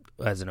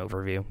as an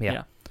overview.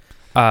 Yeah.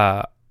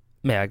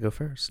 May I go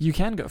first? You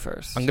can go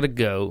first. I'm going to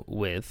go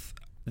with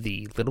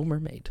The Little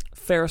Mermaid.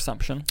 Fair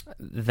assumption.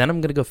 Then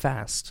I'm going to go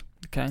fast.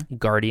 Okay.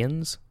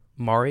 Guardians,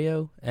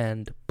 Mario,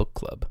 and Book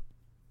Club.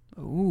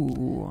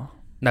 Ooh.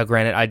 Now,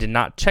 granted, I did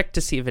not check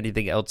to see if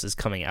anything else is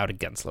coming out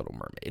against Little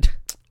Mermaid.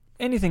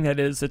 Anything that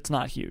is, it's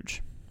not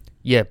huge.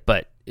 Yeah,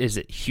 but is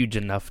it huge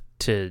enough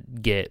to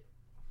get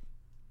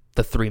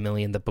the $3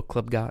 million the book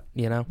club got,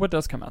 you know? What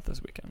does come out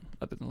this weekend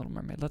other than Little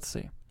Mermaid? Let's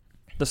see.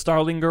 The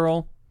Starling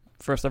Girl.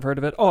 First I've heard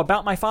of it. Oh,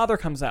 About My Father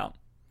comes out.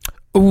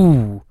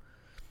 Ooh.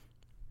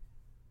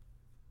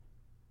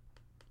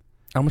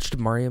 How much did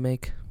Mario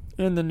make?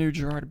 In the new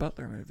Gerard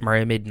Butler movie.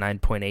 Mario made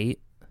 9.8.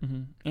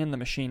 Mm-hmm. In the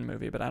Machine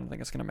movie, but I don't think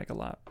it's going to make a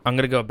lot. I'm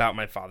going to go About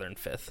My Father in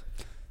 5th.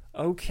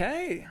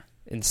 Okay.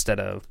 Instead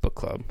of book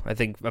club. I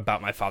think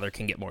About My Father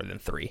can get more than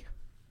 3.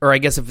 Or I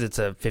guess if it's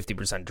a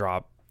 50%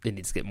 drop, it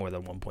needs to get more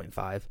than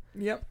 1.5.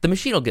 Yep. The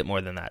Machine will get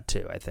more than that,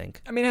 too, I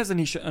think. I mean, it has a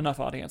niche enough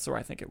audience where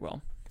I think it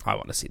will. I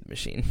want to see The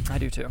Machine. I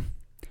do, too.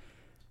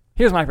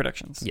 Here's my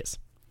predictions. Yes.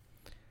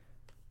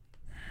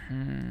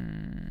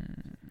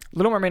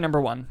 Little Mermaid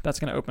number 1. That's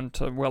going to open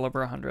to well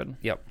over 100.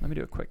 Yep. Let me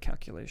do a quick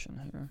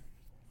calculation here.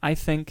 I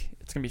think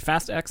it's going to be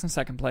Fast X in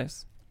 2nd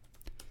place.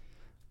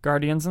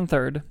 Guardians in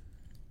 3rd.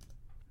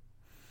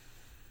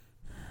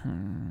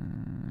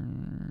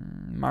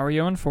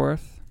 Mario in 4th.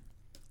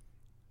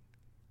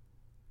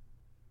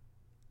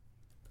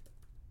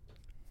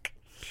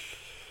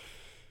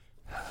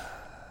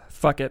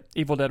 Fuck it.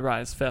 Evil Dead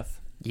Rise, 5th.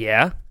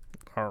 Yeah?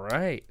 All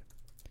right.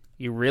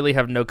 You really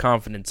have no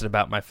confidence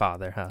About My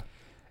Father, huh?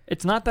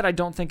 It's not that I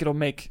don't think it'll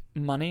make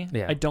money.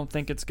 Yeah. I don't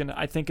think it's going to...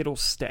 I think it'll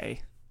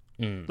stay.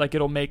 Like,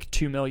 it'll make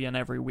 $2 million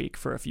every week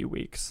for a few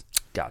weeks.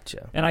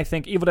 Gotcha. And I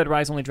think Evil Dead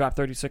Rise only dropped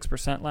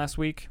 36% last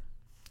week.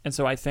 And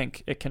so I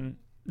think it can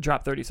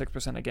drop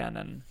 36% again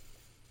and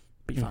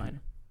be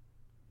fine.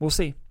 We'll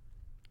see.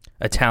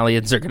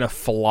 Italians are going to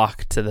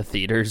flock to the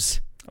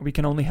theaters. We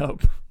can only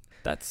hope.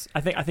 I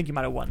think you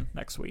might have won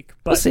next week.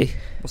 But we'll see.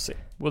 We'll see.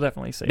 We'll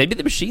definitely see. Maybe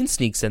The Machine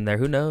sneaks in there.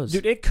 Who knows?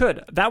 Dude, it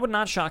could. That would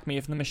not shock me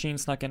if The Machine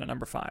snuck in at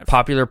number 5.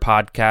 Popular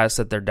podcast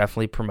that they're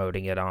definitely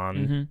promoting it on.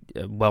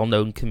 Mm-hmm. A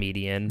well-known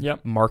comedian.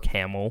 Yep. Mark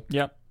Hamill.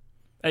 Yep.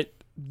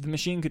 The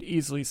Machine could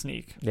easily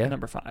sneak at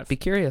number 5. Be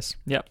curious.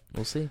 Yep.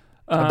 We'll see.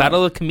 A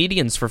battle of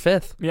comedians for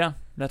 5th. Yeah,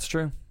 that's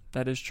true.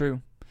 That is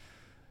true.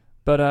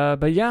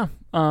 But yeah,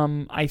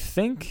 I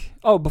think.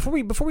 Oh, before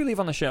we leave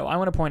on the show, I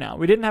want to point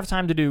out I didn't have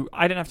time to do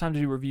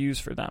reviews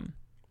for them.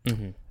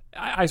 Mm-hmm.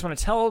 I just want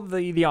to tell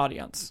the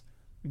audience,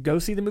 go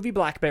see the movie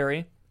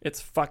Blackberry.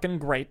 It's fucking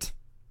great.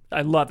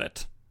 I love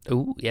it.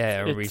 Ooh, yeah, I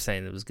remember you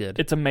saying it was good.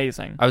 It's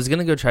amazing. I was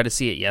gonna go try to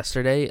see it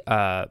yesterday.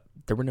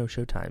 There were no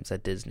showtimes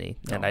at Disney,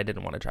 and I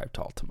didn't want to drive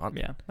to Altamont.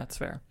 Yeah, that's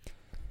fair.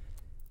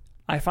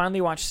 I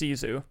finally watched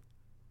Sisu.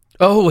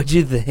 Oh, what'd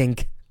you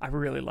think? I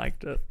really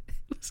liked it.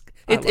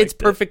 It's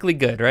perfectly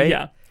good, right?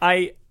 Yeah.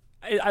 I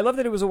love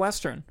that it was a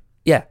Western.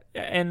 Yeah.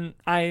 And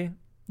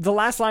the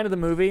last line of the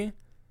movie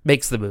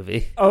makes the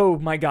movie. Oh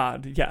my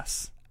God,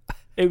 yes.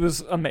 It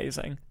was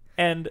amazing.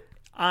 And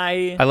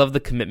I love the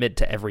commitment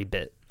to every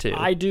bit, too.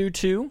 I do,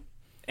 too.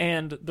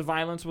 And the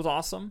violence was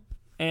awesome.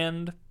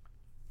 And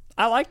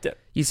I liked it.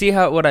 You see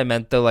what I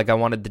meant, though? Like, I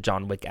wanted the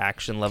John Wick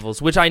action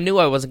levels, which I knew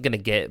I wasn't going to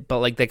get, but,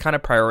 like, they kind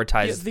of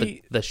prioritized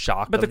the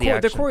shock of the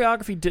action. The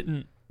choreography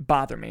didn't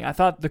bother me. I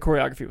thought the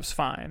choreography was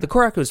fine. The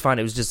choreography was fine.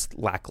 It was just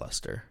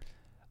lackluster.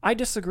 I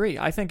disagree.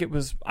 I thought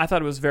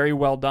it was very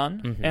well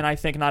done, and I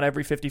think not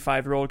every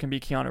 55-year-old can be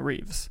Keanu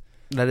Reeves.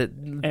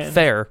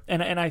 Fair.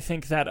 And I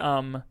think that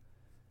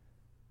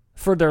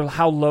for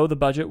how low the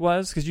budget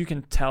was, because you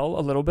can tell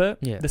a little bit,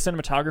 the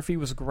cinematography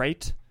was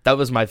great. That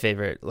was my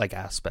favorite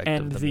aspect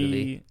of the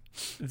movie.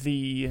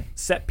 The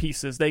set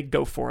pieces, they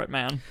go for it,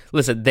 man.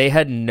 Listen, they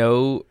had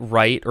no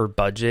right or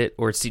budget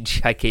or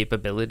CGI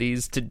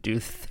capabilities to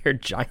do their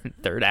giant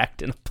third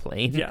act in a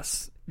plane.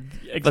 Yes,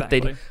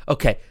 exactly.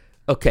 But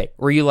okay.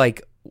 Were you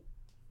like,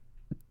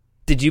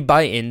 did you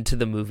buy into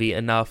the movie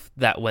enough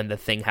that when the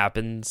thing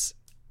happens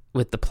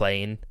with the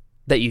plane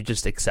that you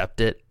just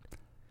accept it?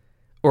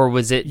 Or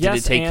did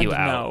it take you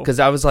out? Because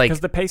I was like... Because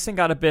the pacing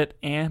got a bit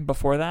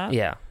before that.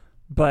 Yeah.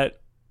 But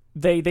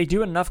they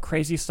do enough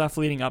crazy stuff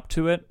leading up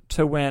to it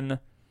to when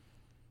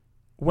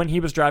he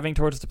was driving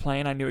towards the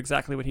plane, I knew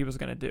exactly what he was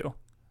going to do.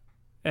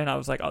 And I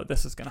was like, oh,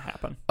 this is going to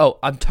happen. Oh,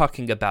 I'm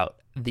talking about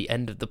the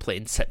end of the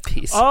plane set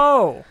piece.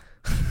 Oh!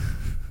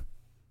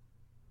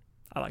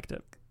 I liked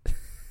it.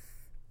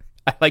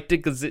 I liked it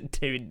because it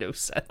made no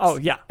sense. Oh,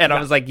 yeah. And I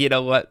was like, you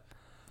know what?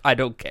 I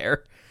don't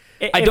care.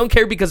 I don't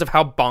care because of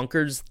how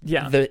bonkers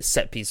the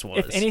set piece was.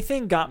 If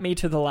anything got me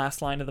to the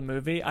last line of the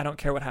movie, I don't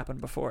care what happened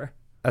before.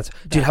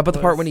 Dude, how about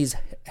the part when he's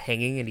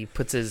hanging and he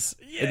puts his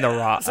in the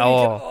rock?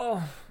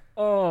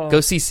 Go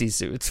see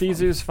Sisu.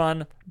 Sisu's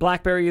fun.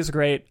 Blackberry is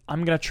great.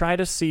 I'm gonna try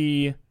to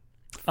see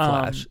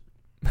Flash.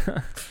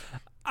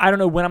 I don't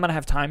know when I'm gonna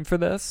have time for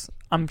this.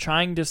 I'm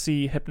trying to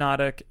see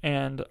Hypnotic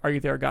and Are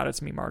You There, God?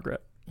 It's Me,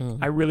 Margaret.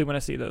 I really want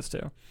to see those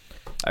two.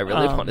 I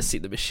really want to see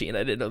The Machine. I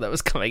didn't know that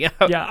was coming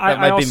out. Yeah, that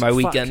might be my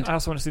weekend. I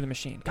also want to see The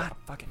Machine. God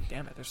fucking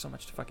damn it. There's so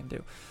much to fucking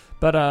do.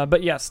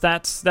 But yes,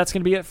 that's going to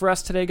be it for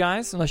us today,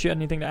 guys, unless you had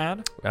anything to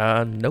add.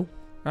 Nope.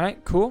 All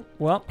right, cool.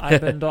 Well,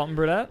 I've been Dalton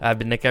Burdett. I've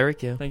been Nick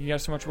Ericchio. Thank you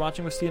guys so much for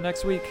watching. We'll see you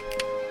next week.